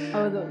ಇರ್ತಿದ್ವಿ.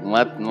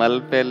 ಮತ್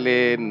ಮಲ್ಪೆಯಲ್ಲಿ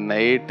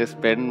ನೈಟ್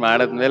ಸ್ಪೆಂಡ್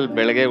ಮಾಡದ್ಮೇಲೆ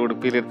ಬೆಳಗ್ಗೆ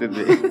ಉಡುಪಿಲಿ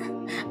ಇರ್ತಿದ್ವಿ.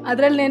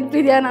 ಅದ್ರಲ್ಲಿ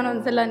ನೆನಪಿದ್ಯಾ, ನಾನು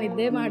ಒಂದ್ಸಲ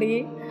ನಿದ್ದೆ ಮಾಡಿ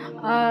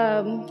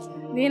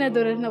ಏನದು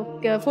ನಾವು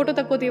ಫೋಟೋ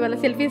ತಕ್ಕೋತೀವಲ್ಲ,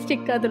 ಸೆಲ್ಫಿ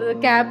ಸ್ಟಿಕ್, ಅದ್ರದ್ದು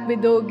ಕ್ಯಾಪ್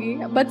ಬಿದ್ದೋಗಿ,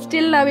 ಬಟ್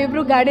ಸ್ಟಿಲ್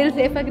ನಾವಿಬ್ರು ಗಾಡಿಯಲ್ಲಿ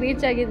ಸೇಫ್ ಆಗಿ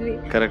ರೀಚ್ ಆಗಿದ್ವಿ.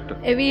 ಕರೆಕ್ಟ್.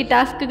 ಹೆವಿ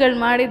ಟಾಸ್ಕ್ಗಳು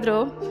ಮಾಡಿದ್ರು.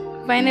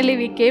 Finally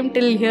we came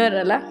till here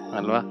ಅಲ್ಲ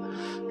ಅಲ್ವಾ.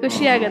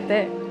 ಖುಷಿ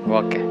ಆಗತ್ತೆ.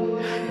 ಓಕೆ,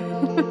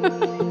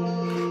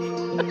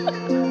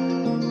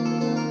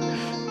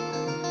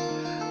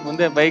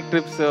 ಮುಂದೆ ಬೈಕ್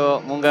ಟ್ರಿಪ್ಸ್,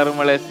 ಮುಂಗಾರು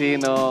ಮಳೆ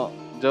ಸೀನು,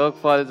 ಜೋಗ್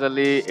ಫಾಲ್ಸ್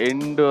ಅಲ್ಲಿ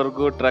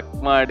ಎಂಡ್ವರೆಗೂ ಟ್ರಕ್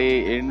ಮಾಡಿ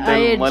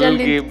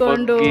ಮಲ್ಗಿ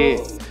ಬಗ್ಗಿ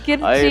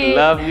I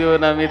love you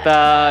Namita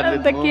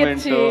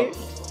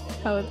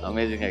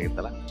amazing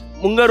ಆಗಿತ್ತಲ್ಲ.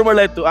 ಮುಂಗಾರು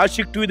ಮಳೆ ಆಯ್ತು.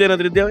 ಆಶಿಕ್ 2 ಇದೆ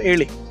ಏನಾದ್ರೂ ಇದೆಯಾ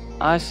ಹೇಳಿ.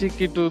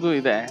 ಆಶಿಕಿ 2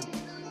 ಇದೆ.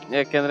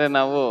 ಯಾಕೆಂದ್ರೆ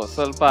ನಾವು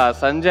ಸ್ವಲ್ಪ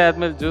ಸಂಜೆ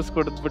ಆದ್ಮೇಲೆ ಜ್ಯೂಸ್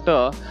ಕುಡಿದ್ಬಿಟ್ಟು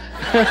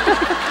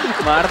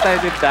ಮಾಡ್ತಾ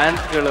ಇದ್ವಿ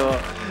ಡ್ಯಾನ್ಸ್ಗಳು.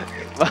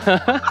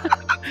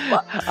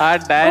 ಆ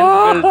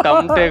ಡ್ಯಾನ್ಸ್ಗಳು,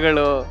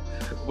 ತಮಟೆಗಳು,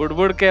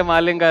 ಬುಡ್ಬುಡ್ಕೆ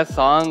ಮಾಲಿಂಗ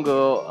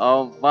ಸಾಂಗು,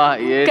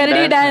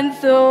 ಗಲಿ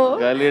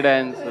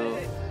ಡ್ಯಾನ್ಸು,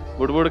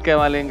 ಬುಡ್ಬುಡ್ಕೆ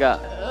ಮಾಲಿಂಗ,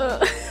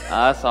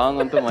 ಆ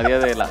ಸಾಂಗ್ ಅಂತೂ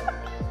ಮರ್ಯಾದೆ ಇಲ್ಲ.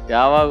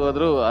 ಯಾವಾಗ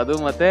ಹೋದ್ರು ಅದು,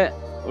 ಮತ್ತೆ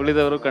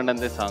ಉಳಿದವರು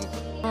ಕಂಡಂತೆ ಸಾಂಗ್ಸ್.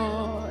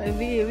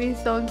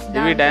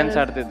 ಹೆವಿ ಡ್ಯಾನ್ಸ್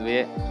ಆಡ್ತಿದ್ವಿ,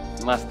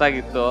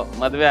 ಮಸ್ತಾಗಿತ್ತು.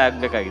 ಮದ್ವೆ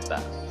ಆಗ್ಬೇಕಾಗಿತ್ತ,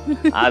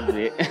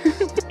 ಆದ್ವಿ.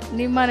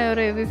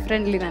 ನಿಮ್ಮನೆಯವರು ಹೆವಿ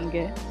ಫ್ರೆಂಡ್ಲಿ.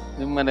 ನನ್ಗೆ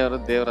ನಿಮ್ಮನೆಯವರು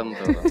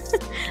ದೇವ್ರಂತವ್ರು.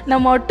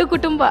 ನಮ್ಮ ಒಟ್ಟು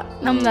ಕುಟುಂಬ,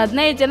 ನಮ್ದು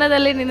 15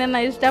 ಜನದಲ್ಲಿ ನಿನ್ನ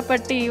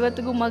ಇಷ್ಟಪಟ್ಟು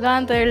ಇವತ್ತಿಗೂ ಮಗ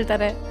ಅಂತ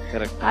ಹೇಳ್ತಾರೆ.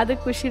 ಅದು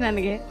ಖುಷಿ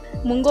ನನಗೆ.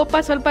 ಮುಂಗೋಪ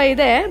ಸ್ವಲ್ಪ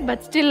ಇದೆ,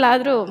 ಬಟ್ ಸ್ಟಿಲ್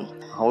ಆದ್ರೂ.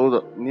 ಹೌದು,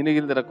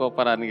 ನಿನಗಿಲ್ದಿರ ಕೋಪ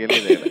ನನಗೆ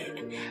ಎಲ್ಲಿದೆ.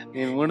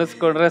 ನೀನ್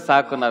ಮುಣಿಸ್ಕೊಂಡ್ರೆ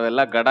ಸಾಕು,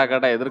 ನಾವೆಲ್ಲ ಗಡ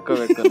ಗಡ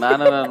ಎದುರ್ಕೋಬೇಕು.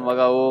 ನಾನು ನನ್ನ ಮಗ,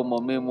 ಓ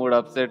ಮಮ್ಮಿ ಮೂಡ್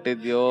ಅಪ್ಸೆಟ್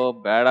ಇದೆಯೋ,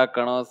 ಬೇಡ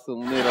ಕಣೋ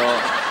ಸುಮ್ನಿರೋ,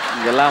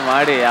 ಹಿಂಗೆಲ್ಲ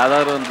ಮಾಡಿ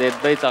ಯಾವ್ದಾದ್ರು ಒಂದು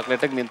ಡೆಡ್ ಬೈ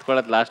ಚಾಕ್ಲೇಟ್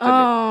ನಿಂತ್ಕೊಳ್ಳೋದು ಲಾಸ್ಟ್.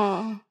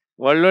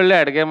 ಒಳ್ಳೊಳ್ಳೆ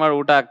ಅಡ್ಗೆ ಮಾಡಿ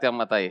ಊಟ ಹಾಕ್ತಿ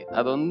ಅಮ್ಮ ತಾಯಿ.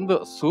 ಅದೊಂದು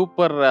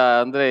ಸೂಪರ್,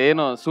 ಅಂದ್ರೆ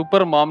ಏನು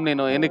ಸೂಪರ್ ಮಾಮ್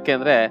ನೀನು. ಏನಕ್ಕೆ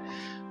ಅಂದ್ರೆ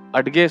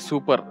ಅಡ್ಗೆ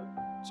ಸೂಪರ್.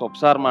 ಸೊಪ್ಪು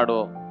ಸಾರು ಮಾಡು,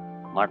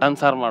 ಮಟನ್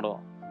ಸಾರು ಮಾಡು,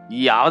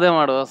 ಯಾವ್ದೇ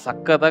ಮಾಡು,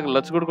 ಸಖತ್ತಾಗಿ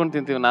ಲಚ್ಗುಡ್ಕೊಂಡು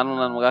ತಿಂತೀವಿ. ನಾನು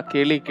ನನ್ನ ಮಗ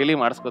ಕೇಳಿ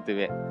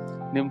ಮಾಡಿಸ್ಕೋತೀವಿ.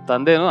 ನಿಮ್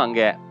ತಂದೆನೂ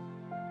ಹಂಗೆ.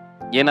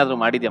 ಏನಾದ್ರು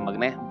ಮಾಡಿದ್ಯಾ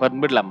ಮಗನೆ,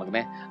 ಬಂದ್ಬಿಡ್ಲ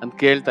ಮಗನೆ ಅಂತ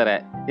ಕೇಳ್ತಾರೆ.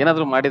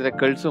 ಏನಾದ್ರು ಮಾಡಿದ್ರೆ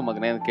ಕಳ್ಸು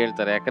ಮಗನೆ ಅಂತ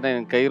ಕೇಳ್ತಾರೆ. ಯಾಕಂದ್ರೆ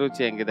ನಿನ್ ಕೈ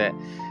ರುಚಿ ಹೆಂಗಿದೆ.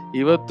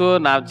 ಇವತ್ತು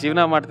ನಾವ್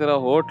ಜೀವನ ಮಾಡ್ತಿರೋ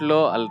ಹೋಟ್ಲು,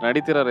 ಅಲ್ಲಿ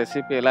ನಡೀತಿರೋ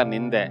ರೆಸಿಪಿ ಎಲ್ಲ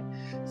ನಿಂದೆ.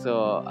 ಸೊ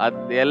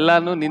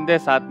ಅದೆಲ್ಲಾನು ನಿಂದೆ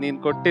ಸಾಥ್. ನೀನ್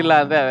ಕೊಟ್ಟಿಲ್ಲ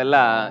ಅಂದ್ರೆ ಅವೆಲ್ಲ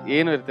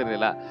ಏನು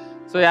ಇರ್ತಿರ್ಲಿಲ್ಲ.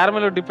 ಸೊ ಯಾರ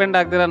ಮೇಲೂ ಡಿಪೆಂಡ್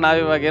ಆಗ್ದಿರ ನಾವ್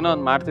ಇವಾಗ ಏನೋ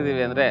ಒಂದ್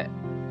ಮಾಡ್ತಿದೀವಿ ಅಂದ್ರೆ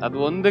ಅದು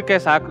ಒಂದಕ್ಕೆ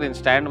ಸಾಕು. ನೀನ್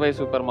ಸ್ಟ್ಯಾಂಡ್ ಬೈ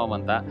ಸೂಪರ್ ಮಾಮ್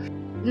ಅಂತ.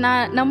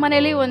 ನಮ್ಮ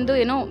ಮನೇಲಿ ಒಂದು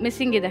ಏನೋ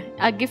ಮಿಸ್ಸಿಂಗ್ ಇದೆ.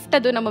 ಆ ಗಿಫ್ಟ್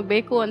ಅದು ನಮಗ್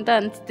ಬೇಕು ಅಂತ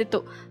ಅನ್ಸ್ತಿತ್ತು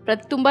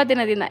ತುಂಬಾ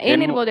ದಿನದಿಂದ.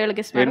 ಏನಿರ್ಬೋದು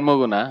ಹೇಳಕ್ಕೆ?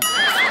 ಹೆಣ್ಮಗುನ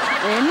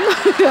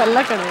ಅಲ್ಲ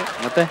ಕಡೆ,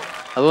 ಮತ್ತೆ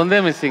ಅದೊಂದೇ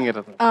ಮಿಸ್ಸಿಂಗ್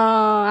ಇರುತ್ತೆ.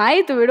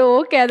 ಆಯ್ತು ಬಿಡು,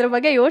 ಓಕೆ. ಅದ್ರ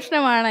ಬಗ್ಗೆ ಯೋಚನೆ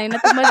ಮಾಡೋಣ, ಇನ್ನು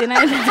ತುಂಬಾ ದಿನ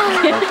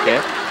ಇದೆ.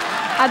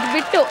 ಅದ್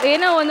ಬಿಟ್ಟು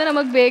ಏನೋ ಒಂದು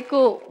ನಮಗ್ ಬೇಕು,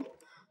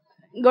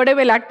 ಗೋಡೆ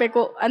ಮೇಲೆ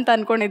ಹಾಕ್ಬೇಕು ಅಂತ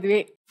ಅನ್ಕೊಂಡಿದ್ವಿ.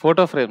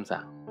 ಫೋಟೋ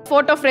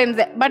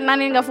ಫ್ರೇಮ್ಸ್ ಬಟ್ ನಾನು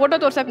ನಿನ್ಗೆ ಫೋಟೋ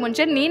ತೋರ್ಸಕ್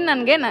ಮುಂಚೆ ನೀನ್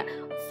ನನ್ಗೆ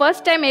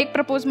ಫಸ್ಟ್ ಟೈಮ್ ಹೇಗ್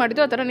ಪ್ರಪೋಸ್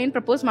ಮಾಡಿದ್ವಿ ಆತರ ನೀನ್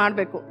ಪ್ರಪೋಸ್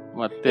ಮಾಡ್ಬೇಕು.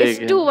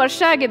 ಎಷ್ಟು ವರ್ಷ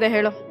ಆಗಿದೆ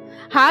ಹೇಳು.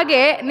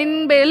 ಹಾಗೆ ನಿನ್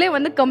ಮೇಲೆ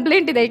ಒಂದು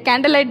ಕಂಪ್ಲೇಂಟ್ ಇದೆ. ಈ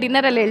ಕ್ಯಾಂಡಲ್ ಲೈಟ್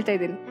ಡಿನ್ನರ್ ಅಲ್ಲಿ ಹೇಳ್ತಾ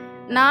ಇದ್ದೀನಿ.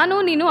 ನಾನು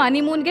ನೀನು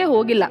ಹನಿಮೂನ್ಗೆ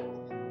ಹೋಗಿಲ್ಲ,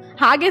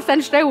 ಹಾಗೆ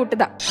ಸನ್ಸ್ಟ್ರೈ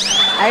ಹುಟ್ಟದ.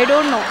 I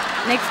don't know,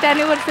 next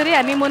anniversary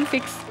honeymoon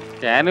fix.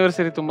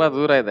 Anniversary ತುಂಬಾ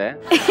ದೂರ ಇದೆ.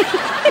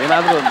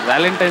 ಏನಾದ್ರೂ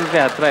ವ್ಯಾಲೆಂಟೈನ್ಸ್ ಡೇ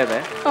ಹತ್ರ ಇದೆ,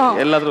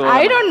 ಎಲ್ಲಾದ್ರೂ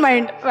I don't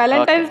mind.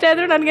 Valentine's day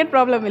ಆದ್ರೂ ನನ್ಗೇನ್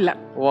ಪ್ರಾಬ್ಲಮ್ ಇಲ್ಲ.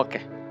 ಓಕೆ,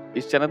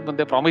 ಇಷ್ಟು ಜನದ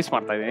ಮುಂದೆ ಪ್ರಾಮಿಸ್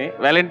ಮಾಡ್ತಾ ಇದೀನಿ,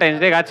 ವ್ಯಾಲೆಂಟೈನ್ಸ್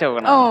ಡೇ ಆಚೆ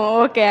ಹೋಗೋಣ.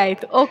 ಓಕೆ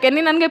ಆಯ್ತು. ಓಕೆ,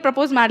 ನೀನ್ ನನ್ಗೆ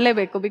ಪ್ರಪೋಸ್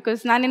ಮಾಡ್ಲೇಬೇಕು, ಬಿಕಾಸ್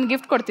ನಾನು ನಿನ್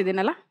gift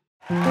ಕೊಡ್ತಿದ್ದೀನಲ್ಲ.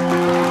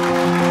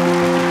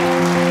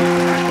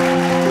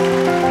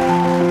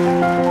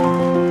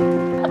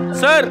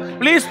 Sir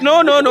please, no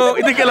no no,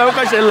 ಇದಕ್ಕೆಲ್ಲ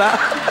ಅವಕಾಶ ಇಲ್ಲ.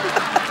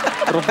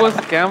 ಪ್ರಪೋಸ್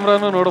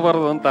ಕ್ಯಾಮ್ರಾನು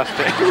ನೋಡಬಾರದು ಅಂತ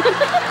ಅಷ್ಟೇ.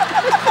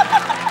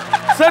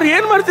 ಸರ್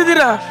ಏನ್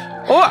ಮಾಡ್ತಿದ್ದೀರಾ?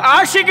 ಓ,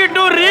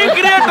 ಆಶಿಕಿಟ್ಟು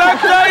ರೀಕ್ರಿಯೇಟ್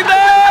ಆಗ್ತಾ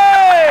ಇದೆ.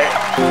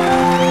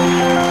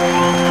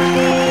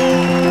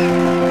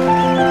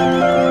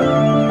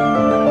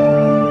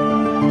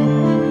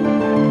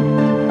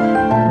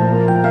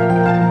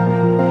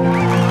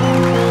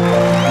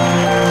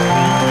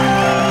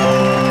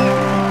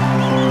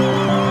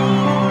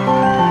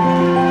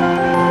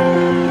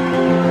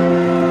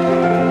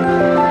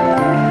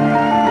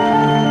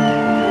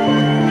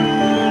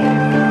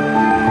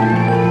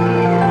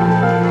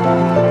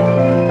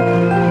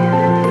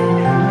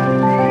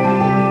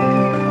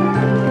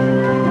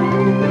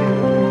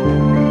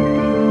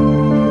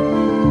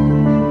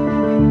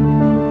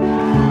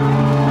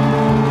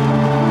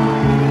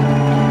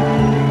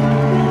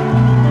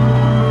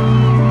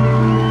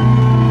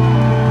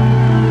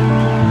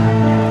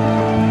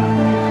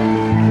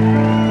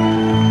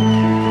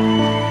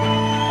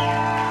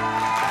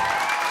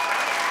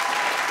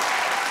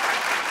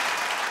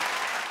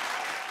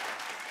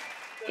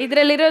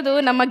 ಇದ್ರಲ್ಲಿರೋದು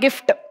ನಮ್ಮ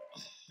ಗಿಫ್ಟ್.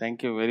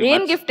 ಥ್ಯಾಂಕ್ ಯು ವೆರಿ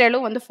ಏನ್ ಮಚ್. ಗಿಫ್ಟ್ ಹೇಳು?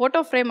 ಒಂದು ಫೋಟೋ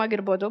ಫ್ರೇಮ್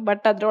ಆಗಿರ್ಬೋದು,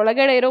 ಬಟ್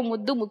ಅದ್ರೊಳಗಡೆ ಇರೋ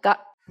ಮುದ್ದು ಮುಖ.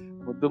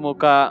 ಮುದ್ದು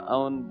ಮುಖ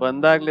ಅವನ್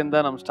ಬಂದಾಗ್ಲಿಂದ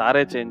ನಮ್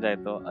ಸ್ಟಾರೇ ಚೇಂಜ್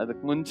ಆಯ್ತು.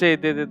 ಅದಕ್ ಮುಂಚೆ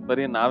ಇದ್ದಿದ್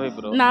ಬರೀ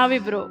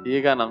ನಾವಿಬ್ರು.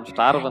 ಈಗ ನಮ್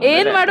ಸ್ಟಾರ್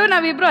ಏನ್ ಮಾಡು,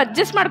 ನಾವಿಬ್ರು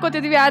ಅಡ್ಜಸ್ಟ್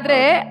ಮಾಡ್ಕೋತಿದೀವಿ. ಆದ್ರೆ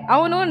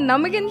ಅವನು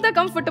ನಮಗಿಂತ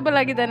ಕಂಫರ್ಟಬಲ್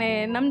ಆಗಿದ್ದಾನೆ,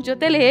 ನಮ್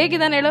ಜೊತೆಲಿ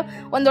ಹೇಗಿದ್ದಾನೆ ಹೇಳು,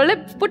 ಒಂದೊಳ್ಳೆ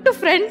ಪುಟ್ಟ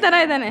ಫ್ರೆಂಡ್ ತರ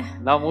ಇದ್ದಾನೆ.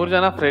 ನಾವ್ 3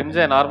 ಜನ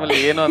ಫ್ರೆಂಡ್ಸೇ. ನಾರ್ಮಲಿ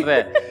ಏನು ಅಂದ್ರೆ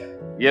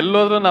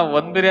ಎಲ್ಲೋದ್ರು ನಾವ್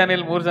 1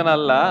 ಬಿರಿಯಾನಿಲಿ 3 ಜನ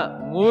ಅಲ್ಲ,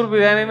 3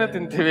 ಬಿರಿಯಾನಿನೂ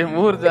ತಿಂತೀವಿ,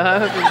 3 ಜನ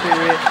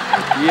ತಿಂತೀವಿ.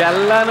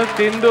 ಎಲ್ಲಾನು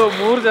ತಿಂದು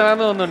 3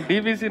 ಜನನು ಒಂದೊಂದು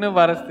DBCನೂ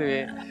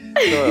ಬಾರಿಸ್ತೀವಿ.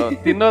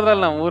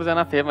 ತಿನ್ನೋದ್ರಲ್ಲಿ ನಾವ್ 3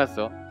 ಜನ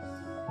ಫೇಮಸ್.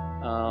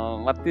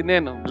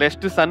 ಮತ್ತಿನ್ನೇನು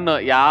ಬ್ಲೆಸ್ಟ್ ಸನ್,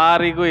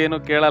 ಯಾರಿಗೂ ಏನು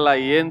ಕೇಳಲ್ಲ,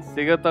 ಏನ್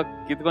ಸಿಗತ್ತೋ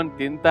ಕಿತ್ಕೊಂಡು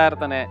ತಿಂತಾ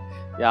ಇರ್ತಾನೆ,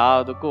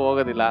 ಯಾವ್ದಕ್ಕೂ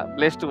ಹೋಗೋದಿಲ್ಲ.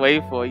 ಬ್ಲೆಸ್ಟ್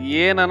ವೈಫ್,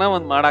 ಏನನ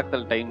ಒಂದ್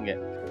ಮಾಡಾಕ್ತಲ್ಲ ಟೈಮ್ಗೆ.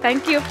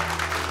 Thank you,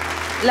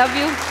 love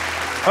you.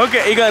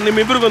 Okay, ಈಗ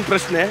ನಿಮ್ಮಿಬ್ರಿಗೊಂದು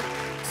ಪ್ರಶ್ನೆ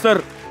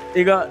ಸರ್.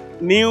 ಈಗ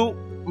ನೀವು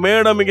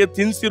ಮೇಡಮ್ಗೆ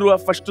ತಿನ್ಸಿರುವ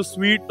ಫಸ್ಟ್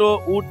ಸ್ವೀಟೋ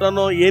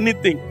ಊಟನೋ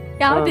ಎನಿಥಿಂಗ್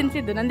ಯಾವ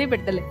ತಿನ್ಸಿದ್ದು? ನಂದಿ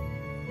ಬೆಟ್ಟದಲ್ಲಿ.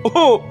 ಓ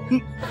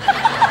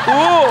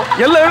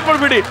ಎಲ್ಲ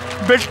ಹೇಳ್ಕೊಡ್ಬಿಡಿ.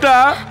 ಬೆಟ್ಟ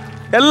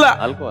ಎಲ್ಲ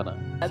ಅಲ್ಕೋನ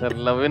ಸರ್.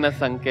 ಲವ್ವಿನ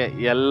ಸಂಖ್ಯೆ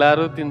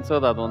ಎಲ್ಲಾರು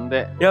ತಿನ್ಸೋದು ಅದೊಂದೇ.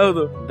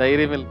 ಯಾವುದು?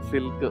 Dairy milk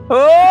silk.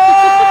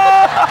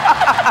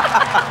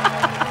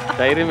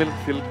 Dairy milk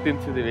silk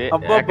ತಿನ್ಸಿದೀವಿ,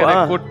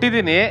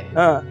 ಕೊಟ್ಟಿದೀನಿ,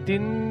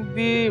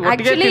 ತಿಂದಿ.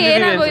 Actually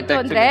ಏನಾಗೋಯ್ತು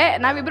ಅಂದ್ರೆ,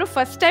 ನಾವಿಬ್ರು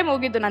ಫಸ್ಟ್ ಟೈಮ್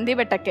ಹೋಗಿದ್ದು ನಂದಿ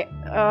ಬೆಟ್ಟಕ್ಕೆ.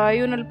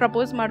 ಇವನಲ್ಲಿ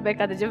ಪ್ರಪೋಸ್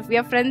ಮಾಡ್ಬೇಕಾದ್ರೆ ವಿ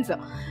ಆರ್ ಫ್ರೆಂಡ್ಸ್,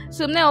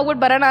 ಸುಮ್ನೆ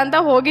ಹೋಗ್ಬಿಟ್ಟು ಬರೋಣ ಅಂತ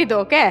ಹೋಗಿದ್ದು.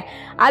 ಓಕೆ,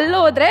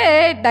 ಅಲ್ಲೋದ್ರೆ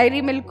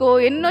ಡೈರಿ ಮಿಲ್ಕ್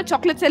ಏನೋ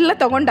ಚಾಕ್ಲೇಟ್ಸ್ ಎಲ್ಲ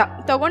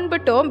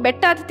ತಗೊಂಡ್ಬಿಟ್ಟು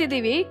ಬೆಟ್ಟ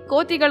ಹತ್ತಿದೀವಿ,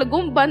 ಕೋತಿಗಳ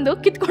ಗುಂಪು ಬಂದು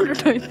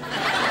ಕಿತ್ಕೊಂಡ್ಬಿಟ್ಟು.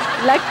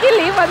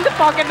 ಲಕ್ಕಿಲಿ ಒಂದು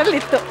ಪಾಕೆಟ್ ಅಲ್ಲಿ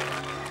ಇತ್ತು,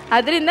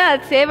 ಅದರಿಂದ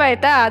ಅದು ಸೇವ್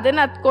ಆಯ್ತಾ. ಅದನ್ನ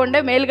ಹತ್ಕೊಂಡೆ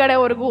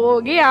ಮೇಲ್ಗಡೆವರೆಗೂ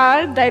ಹೋಗಿ ಆ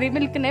ಡೈರಿ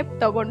ಮಿಲ್ಕ್ನೇ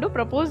ತಗೊಂಡು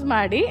ಪ್ರಪೋಸ್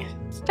ಮಾಡಿ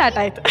ಸ್ಟಾರ್ಟ್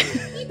ಆಯ್ತು.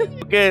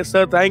 Okay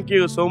sir, thank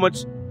you so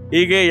much.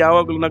 ಹೀಗೆ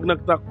ಯಾವಾಗಲೂ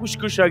ನಗ್ನಗ್ತಾ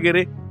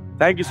ಖುಷಿಯಾಗಿರಿ.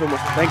 Thank you so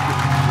much. Thank you.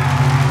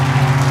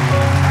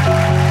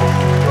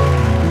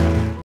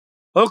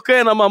 Okay,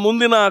 ನಮ್ಮ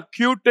ಮುಂದಿನ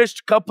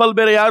ಕ್ಯೂಟೆಸ್ಟ್ ಕಪಲ್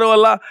ಬೇರೆ ಯಾರು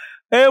ಅಲ್ಲ,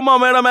 Hema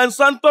madam and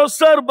Santosh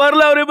sir.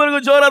 ಬರ್ಲಿ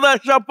ಅವರಿಬ್ಬರಿಗೂ ಜೋರಾದ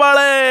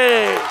ಚಪ್ಪಾಳೆ.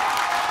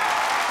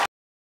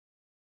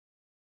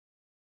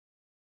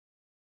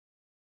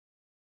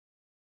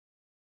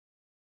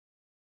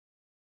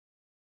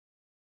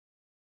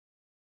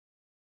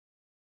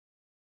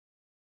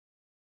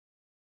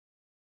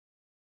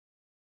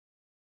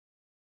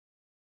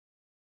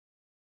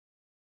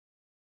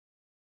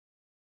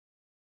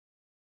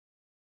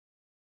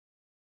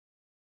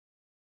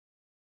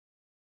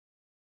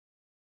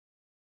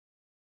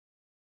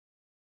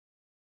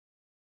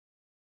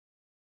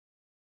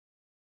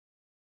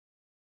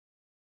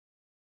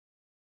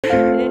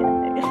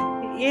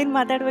 ಏನು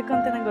ಮಾತಾಡಬೇಕು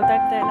ಅಂತ ನಂಗೆ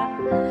ಗೊತ್ತಾಗ್ತಾ ಇಲ್ಲ.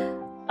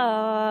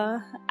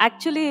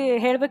 ಆ್ಯಕ್ಚುಲಿ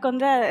ಹೇಳಬೇಕು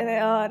ಅಂದರೆ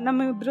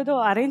ನಮ್ಮಿಬ್ರದ್ದು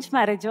ಅರೇಂಜ್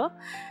ಮ್ಯಾರೇಜು.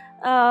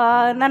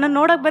 ನಾನು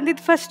ನೋಡೋಕೆ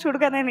ಬಂದಿದ್ದು ಫಸ್ಟ್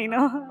ಹುಡುಗನೇ ನೀನು,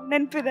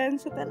 ನೆನಪಿದೆ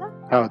ಅನ್ಸುತ್ತಲ್ಲ?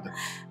 ಹೌದು.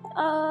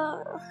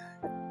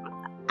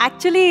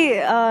 ಆ್ಯಕ್ಚುಲಿ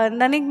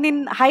ನನಗೆ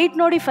ನಿನ್ನ ಹೈಟ್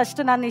ನೋಡಿ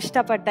ಫಸ್ಟ್ ನಾನು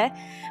ಇಷ್ಟಪಟ್ಟೆ.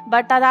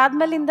 ಬಟ್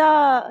ಅದಾದಮೇಲಿಂದ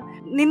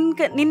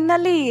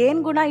ನಿನ್ನಲ್ಲಿ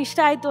ಏನು ಗುಣ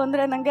ಇಷ್ಟ ಆಯಿತು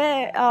ಅಂದರೆ ನನಗೆ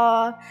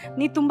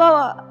ನೀ ತುಂಬ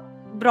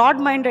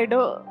ಬ್ರಾಡ್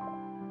ಮೈಂಡೆಡು,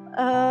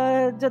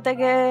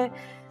 ಜೊತೆಗೆ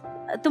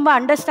ತುಂಬ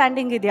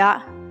ಅಂಡರ್ಸ್ಟ್ಯಾಂಡಿಂಗ್ ಇದೆಯಾ.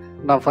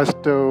 ನಾವು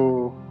ಫಸ್ಟ್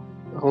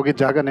ಹೋಗಿದ್ದ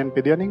ಜಾಗ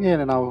ನೆನಪಿದೆಯಾ ನಿಂಗೆ?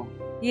 ನಾವು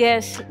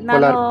ಎಸ್,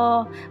 ನಾನು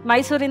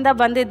ಮೈಸೂರಿಂದ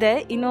ಬಂದಿದ್ದೆ,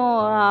 ಇನ್ನು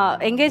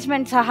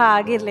ಎಂಗೇಜ್ಮೆಂಟ್ ಸಹ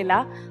ಆಗಿರಲಿಲ್ಲ.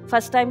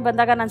 ಫಸ್ಟ್ ಟೈಮ್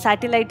ಬಂದಾಗ ನಾನು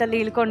ಸ್ಯಾಟಿಲೈಟಲ್ಲಿ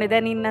ಇಳ್ಕೊಂಡಿದ್ದೆ,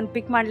 ನೀನು ನನ್ನ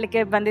ಪಿಕ್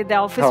ಮಾಡಲಿಕ್ಕೆ ಬಂದಿದ್ದೆ.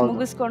 ಆಫೀಸ್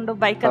ಮುಗಿಸ್ಕೊಂಡು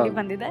ಬೈಕಲ್ಲಿ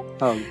ಬಂದಿದ್ದೆ.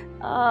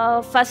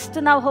 ಫಸ್ಟ್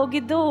ನಾವು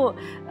ಹೋಗಿದ್ದು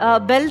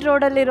ಬೆಲ್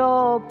ರೋಡಲ್ಲಿರೋ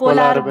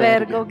ಪೋಲಾರ್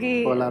ಬೇರ್ಗೆ ಹೋಗಿ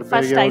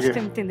first ice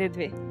cream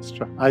ತಿಂದಿದ್ವಿ.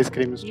 Ice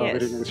cream,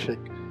 strawberry milk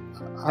shake.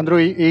 ಅಂದ್ರೂ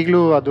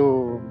ಈಗಲೂ ಅದು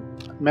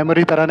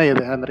ಮೆಮೊರಿ ಥರನೇ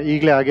ಇದೆ, ಅಂದರೆ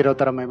ಈಗಲೇ ಆಗಿರೋ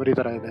ಥರ ಮೆಮೊರಿ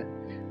ಥರ ಇದೆ.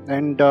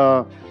 ಆ್ಯಂಡ್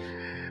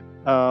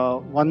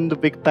ಒಂದು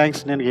ಬಿಗ್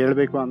ಥ್ಯಾಂಕ್ಸ್ ನನಗೆ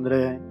ಹೇಳಬೇಕು ಅಂದರೆ,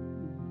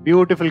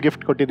 ಬ್ಯೂಟಿಫುಲ್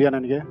ಗಿಫ್ಟ್ ಕೊಟ್ಟಿದ್ಯಾ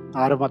ನನಗೆ,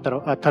 ಆರವ್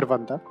ಅಥರ್ವ್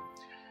ಅಂತ.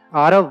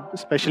 ಆರವ್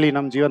ಸ್ಪೆಷಲಿ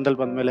ನಮ್ಮ ಜೀವನದಲ್ಲಿ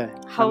ಬಂದಮೇಲೆ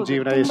ನಮ್ಮ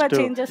ಜೀವನ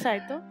ಎಷ್ಟು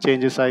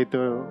ಚೇಂಜಸ್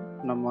ಆಯಿತು,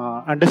 ನಮ್ಮ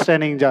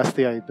ಅಂಡರ್ಸ್ಟ್ಯಾಂಡಿಂಗ್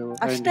ಜಾಸ್ತಿ ಆಯಿತು.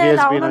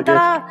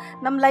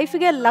 ನಮ್ಮ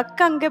ಲೈಫಿಗೆ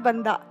ಲಕ್ ಹಂಗೆ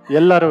ಬಂದ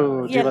ಎಲ್ಲರೂ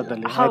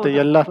ಜೀವನದಲ್ಲಿ ಆಯಿತು.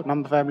 ಎಲ್ಲ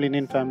ನಮ್ಮ ಫ್ಯಾಮಿಲಿ,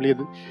 ನಿನ್ನ ಫ್ಯಾಮಿಲಿ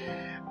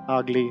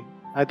ಆಗಲಿ.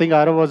 I think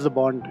Arav was the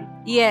bond.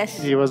 Yes.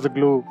 He was the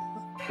glue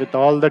with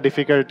all the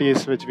difficulties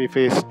which we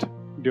faced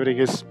during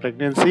his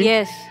pregnancy.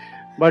 Yes.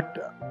 But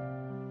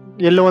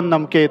ಎಲ್ಲೋ ಒಂದು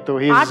ನಂಬಿಕೆ ಇತ್ತು.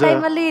 ಆ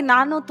ಟೈಮಲ್ಲಿ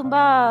ನಾನು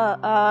ತುಂಬಾ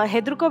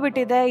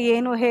ಹೆದರ್ಕೋಬಿಟ್ಟಿದ್ದೆ,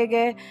 ಏನು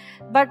ಹೇಗೆ.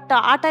 ಬಟ್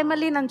ಆ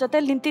ಟೈಮಲ್ಲಿ ನನ್ನ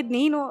ಜೊತೆಲಿ ನಿಂತಿದ್ದು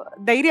ನೀನು,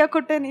 ಧೈರ್ಯ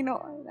ಕೊಟ್ಟೆ ನೀನು,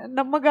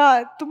 ನಮ್ಮಗ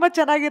ತುಂಬಾ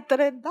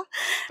ಚೆನ್ನಾಗಿರ್ತಾರೆ ಅಂತ.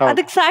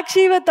 ಅದಕ್ಕೆ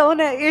ಸಾಕ್ಷಿ ಇವತ್ತು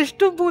ಅವನೇ,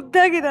 ಎಷ್ಟು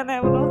ಮುದ್ದಾಗಿದ್ದಾನೆ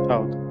ಅವನು.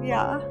 ಹೌದು,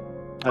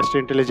 ಅಷ್ಟು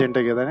ಇಂಟೆಲಿಜೆಂಟ್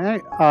ಆಗಿದ್ದಾನೆ.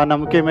 ಆ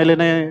ನಂಬಿಕೆ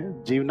ಮೇಲೆನೆ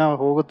ಜೀವನ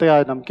ಹೋಗುತ್ತೆ, ಆ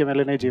ನಂಬಿಕೆ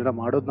ಮೇಲೆನೆ ಜೀವನ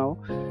ಮಾಡೋದು. ನಾವು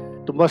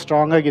ತುಂಬ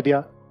ಸ್ಟ್ರಾಂಗ್ ಆಗಿದೆಯಾ.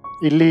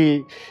 ಇಲ್ಲಿ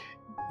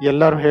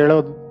ಎಲ್ಲರೂ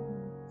ಹೇಳೋದು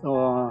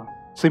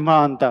ಸಿಂಹ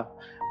ಅಂತ,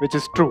 which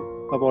is true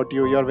about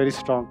you. You are very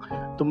strong.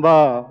 ತುಂಬ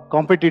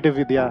ಕಾಂಪಿಟೇಟಿವ್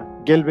ಇದೆಯಾ,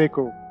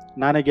 ಗೆಲ್ಲಬೇಕು,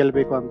 ನಾನೇ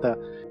ಗೆಲ್ಲಬೇಕು ಅಂತ.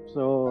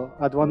 ಸೊ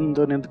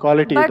ಅದೊಂದು ನಿಂದು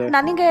ಕ್ವಾಲಿಟಿ ಬಟ್ ಇದೆ.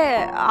 ನನಗೆ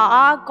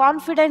ಆ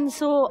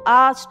ಕಾನ್ಫಿಡೆನ್ಸು ಆ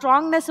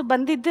ಸ್ಟ್ರಾಂಗ್ನೆಸ್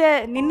ಬಂದಿದ್ದೆ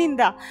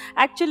ನಿನ್ನಿಂದ.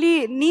 ಆ್ಯಕ್ಚುಲಿ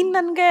ನೀನು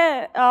ನನಗೆ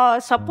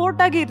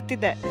ಸಪೋರ್ಟಾಗಿ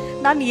ಇರ್ತಿದ್ದೆ.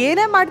 ನಾನು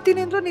ಏನೇ ಮಾಡ್ತೀನಿ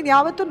ಅಂದರೂ ನೀನು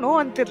ಯಾವತ್ತೂ ನೋ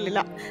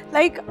ಅಂತಿರಲಿಲ್ಲ.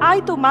 ಲೈಕ್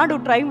ಆಯಿತು ಮಾಡು,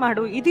 ಟ್ರೈ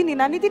ಮಾಡು,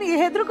 ನಾನಿದ್ದೀನಿ,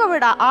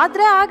 ಹೆದರ್ಕೋಬೇಡ,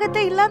 ಆದರೆ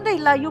ಆಗತ್ತೆ, ಇಲ್ಲಾಂದರೆ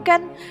ಇಲ್ಲ, you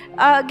can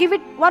give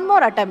it one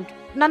more attempt.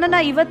 ನನ್ನನ್ನು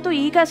ಇವತ್ತು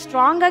ಈಗ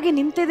ಸ್ಟ್ರಾಂಗ್ ಆಗಿ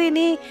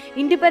ನಿಂತಿದ್ದೀನಿ,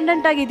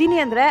 ಇಂಡಿಪೆಂಡೆಂಟ್ ಆಗಿದ್ದೀನಿ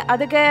ಅಂದರೆ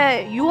ಅದಕ್ಕೆ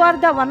you are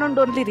the one and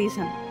only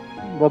reason.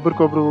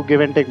 ಒಬ್ರಿಗೊಬ್ರು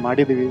ಗಿವ್ ಆ್ಯಂಡ್ ಟೇಕ್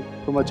ಮಾಡಿದ್ದೀವಿ,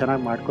 ತುಂಬ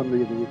ಚೆನ್ನಾಗಿ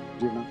ಮಾಡ್ಕೊಂಡಿದ್ದೀವಿ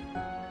ಜೀವನ.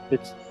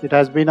 It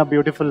has been a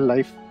beautiful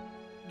life.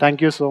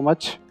 Thank you so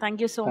much.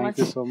 Thank you so much. Thank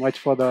you so much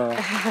for the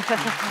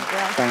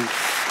thanks.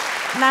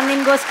 ನಾನು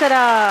ನಿನಗೋಸ್ಕರ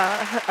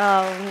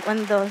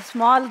ಒಂದು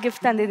small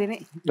gift ತಂದಿದ್ದೀನಿ.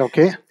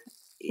 ಓಕೆ.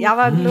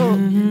 ಯಾವಾಗಲೂ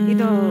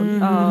ಇದು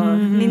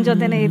ನಿನ್ನ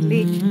ಜೊತೆನೇ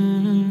ಇರಲಿ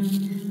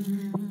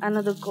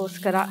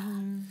ಅನ್ನೋದಕ್ಕೋಸ್ಕರ.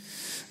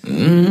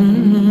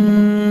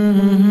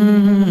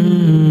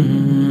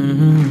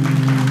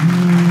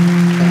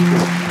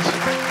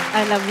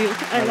 I love you.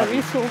 I love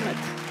you so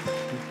much.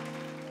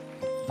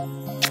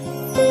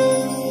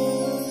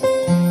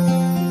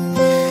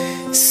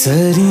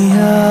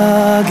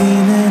 ಸರಿಯಾಗಿ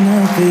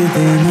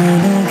ನೆನಪಿದೆ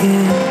ನನಗೆ,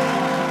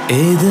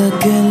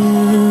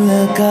 ಇದಕ್ಕೆಲ್ಲ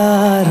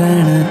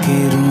ಕಾರಣ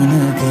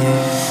ಕಿರುನಗೆ.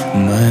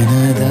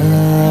 ಮನದ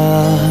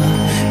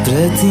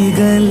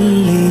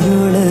ಪ್ರತಿಗಲ್ಲಿಯೊಳಗು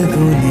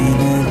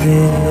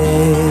ನಿನಗೆ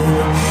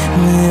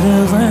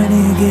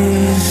ಮೆರವಣಿಗೆ,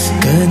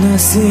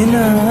 ಕನಸಿನ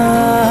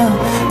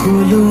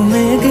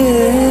ಕುಲುಮೆಗೆ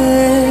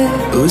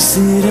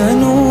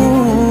ಉಸಿರನು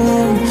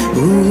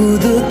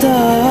ಊದುತ್ತಾ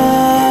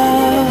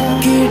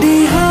ಕಿಡಿ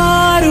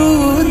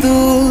ಹಾರುವುದು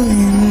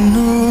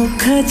ಇನ್ನೂ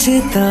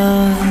ಖಚಿತ.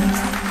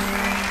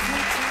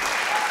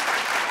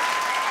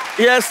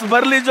 ಎಸ್,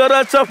 ಬರ್ಲಿ ಜೋರ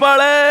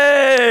ಚಪ್ಪಾಳೆ.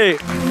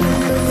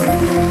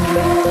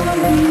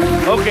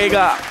 ಓಕೆ, ಈಗ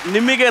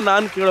ನಿಮಗೆ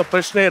ನಾನು ಕೇಳೋ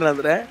ಪ್ರಶ್ನೆ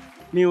ಏನಂದ್ರೆ,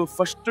 ನೀವು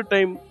ಫಸ್ಟ್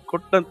ಟೈಮ್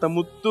ಕೊಟ್ಟಂತ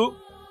ಮುತ್ತು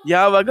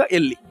ಯಾವಾಗ,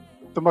 ಎಲ್ಲಿ?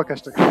 ತುಂಬಾ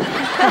ಕಷ್ಟ.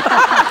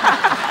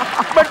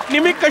 ಬಟ್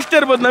ನಿಮಗೆ ಕಷ್ಟ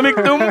ಇರ್ಬೋದು,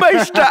 ನಮಗೆ ತುಂಬಾ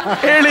ಇಷ್ಟ.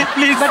 ಹೇಳಿ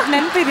ಪ್ಲೀಸ್. ಬಟ್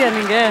ನೆನಪಿದ್ಯಾ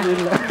ನಿಂಗೆ?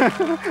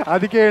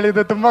 ಅದಕ್ಕೆ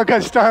ಹೇಳಿದ್ದು ತುಂಬಾ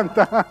ಕಷ್ಟ ಅಂತ.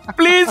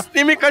 ಪ್ಲೀಸ್,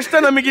 ನಿಮಗೆ ಕಷ್ಟ,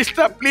 ನಮಗೆ ಇಷ್ಟ,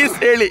 ಪ್ಲೀಸ್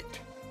ಹೇಳಿ.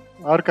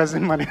 ಅವ್ರ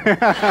ಕಸಿನ್ ಮನೆ,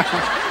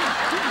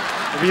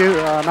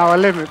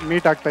 ನಾವಲ್ಲೇ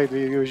ಮೀಟ್ ಆಗ್ತಾ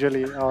ಇದ್ವಿ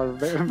ಯೂಶಲಿ.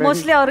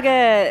 ಮೋಸ್ಟ್ಲಿ ಅವ್ರಿಗೆ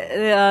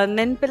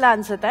ನೆನಪಿಲ್ಲ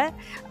ಅನ್ಸುತ್ತೆ.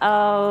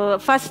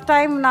 ಫಸ್ಟ್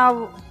ಟೈಮ್ ನಾವು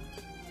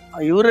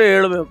ಇವರೇ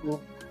ಹೇಳ್ಬೇಕು,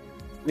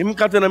 ನಿಮ್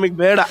ಕತೆ ನಮಗ್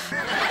ಬೇಡ.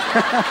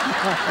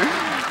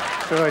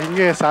 ಸೊ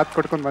ಹಿಂಗೆ ಸಾಥ್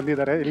ಕೊಟ್ಕೊಂಡು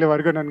ಬಂದಿದ್ದಾರೆ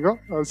ಇಲ್ಲಿವರೆಗೂ ನನಗೂ.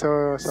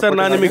 ಸರ್,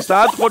 ನಾನು ನಿಮಗೆ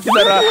ಸಾಥ್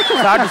ಕೊಟ್ಟಿದ್ದಾರ,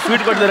 ಸಾಥ್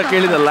ಸ್ವೀಟ್ ಕೊಟ್ಟಿದ್ದಾರ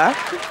ಕೇಳಿದಲ್ಲ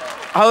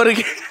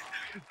ಅವರಿಗೆ.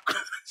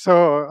 ಸೊ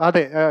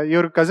ಅದೇ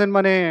ಇವ್ರ ಕಸಿನ್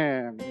ಮನೆ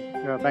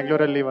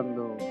ಬೆಂಗಳೂರಲ್ಲಿ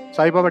ಒಂದು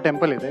ಸಾಯಿಬಾಬಾ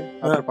ಟೆಂಪಲ್ ಇದೆ,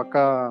 ಅದ್ರ ಪಕ್ಕ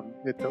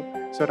ಇತ್ತು.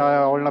 ಸೊ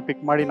ಅವಳನ್ನ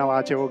ಪಿಕ್ ಮಾಡಿ ನಾವು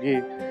ಆಚೆ ಹೋಗಿ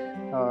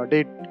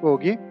ಡೇಟ್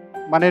ಹೋಗಿ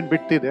ಮನೇಲಿ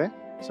ಬಿಡ್ತಿದ್ದೆ.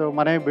 ಸೊ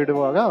ಮನೆಗೆ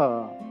ಬಿಡುವಾಗ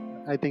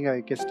I think I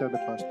ಕಿಸ್ಡ್ the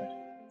first time.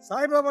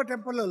 Saibaba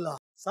temple ಅಲ್ಲ,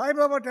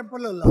 ಸಾಯಿಬಾಬಾ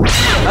ಟೆಂಪಲ್ ಅಲ್ಲ,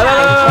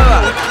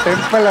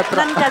 ಟೆಂಪಲ್ ಹತ್ರ.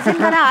 ನನ್ನ ಕಸಿನ್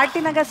ಮನೆ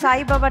ಆರ್ಟಿನಾಗ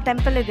ಸಾಯಿಬಾಬಾ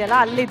ಟೆಂಪಲ್ ಇದೆಯಲ್ಲ,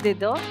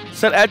 ಅಲ್ಲಿದ್ದು.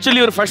 ಸರ್ ಆಕ್ಚುಲಿ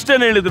ಇವ್ರು ಫಸ್ಟ್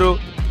ಏನ್ ಹೇಳಿದ್ರು,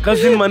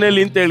 ಕಸಿನ್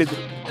ಮನೇಲಿ ಅಂತ ಹೇಳಿದ್ರು.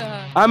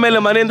 ಆಮೇಲೆ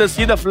ಮನೆಯಿಂದ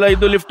ಸೀದಾ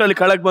ಇದು ಲಿಫ್ಟ್ ಅಲ್ಲಿ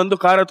ಕೆಳಗೆ ಬಂದು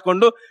ಕಾರ್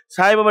ಹತ್ಕೊಂಡು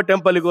ಸಾಯಿಬಾಬಾ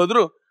ಟೆಂಪಲ್ಗೆ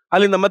ಹೋದ್ರು.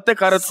 ಅಲ್ಲಿಂದ ಮತ್ತೆ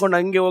ಕಾರ್ ಹತ್ಕೊಂಡು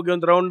ಹಂಗೆ ಹೋಗಿ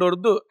ಒಂದು ರೌಂಡ್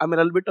ಹೊಡೆದು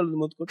ಆಮೇಲೆ ಅಲ್ಲಿ ಬಿಟ್ಟು ಅಲ್ಲಿ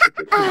ಮುತ್ಕೊಟ್ಟು.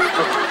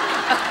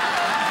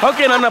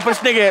 ಓಕೆ, ನನ್ನ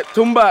ಪ್ರಶ್ನೆಗೆ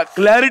ತುಂಬಾ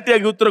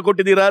ಕ್ಲಾರಿಟಿಯಾಗಿ ಉತ್ತರ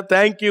ಕೊಟ್ಟಿದ್ದೀರಾ.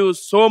 Thank you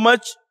so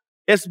much.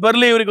 S,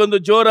 ಬರ್ಲಿ ಇವರಿಗೊಂದು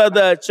ಜೋರಾದ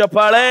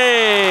ಚಪ್ಪಾಳೆ.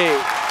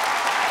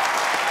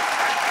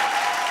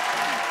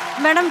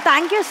 Madam,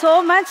 thank you so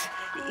much.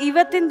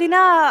 ಇವತ್ತಿನ ದಿನ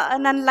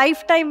ನನ್ನ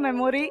life time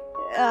memory.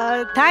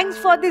 Thanks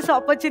for this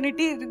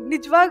opportunity.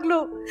 ನಿಜವಾಗ್ಲೂ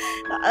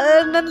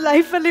ನನ್ನ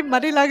ಲೈಫಲ್ಲಿ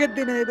ಮರಿಲಾಗದ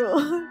ದಿನ ಇದು.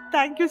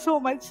 Thank you so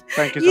much.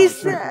 ಈ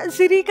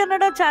ಸಿರಿ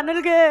ಕನ್ನಡ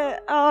ಚಾನೆಲ್ಗೆ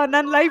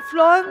ನನ್ನ life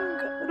long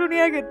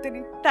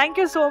ಋಣಿಯಾಗಿರ್ತೀನಿ. Thank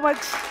you so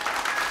much.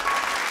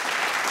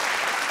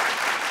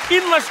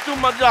 ಇನ್ನಷ್ಟು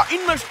ಮಜಾ,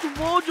 ಇನ್ನಷ್ಟು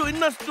ಮೋಜು,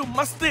 ಇನ್ನಷ್ಟು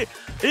ಮಸ್ತಿ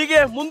ಹೀಗೆ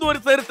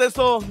ಮುಂದುವರಿತಾ ಇರುತ್ತೆ.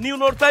 ಸೊ ನೀವು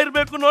ನೋಡ್ತಾ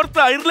ಇರ್ಬೇಕು,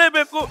 ನೋಡ್ತಾ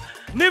ಇರ್ಲೇಬೇಕು.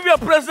 ನಿವ್ಯ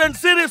ಪ್ರೆಸೆಂಟ್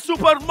ಸಿರಿ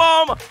super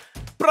ma'am,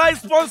 price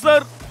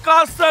sponsor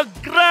CASA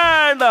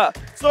grand.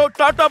 So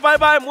Tata, ಬಾಯ್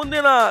ಬಾಯ್.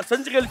 ಮುಂದಿನ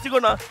ಸಂಚಿಕೆಯಲ್ಲಿ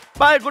ಸಿಗೋಣ.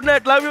 ಬಾಯ್, good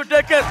night, love you,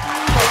 take care.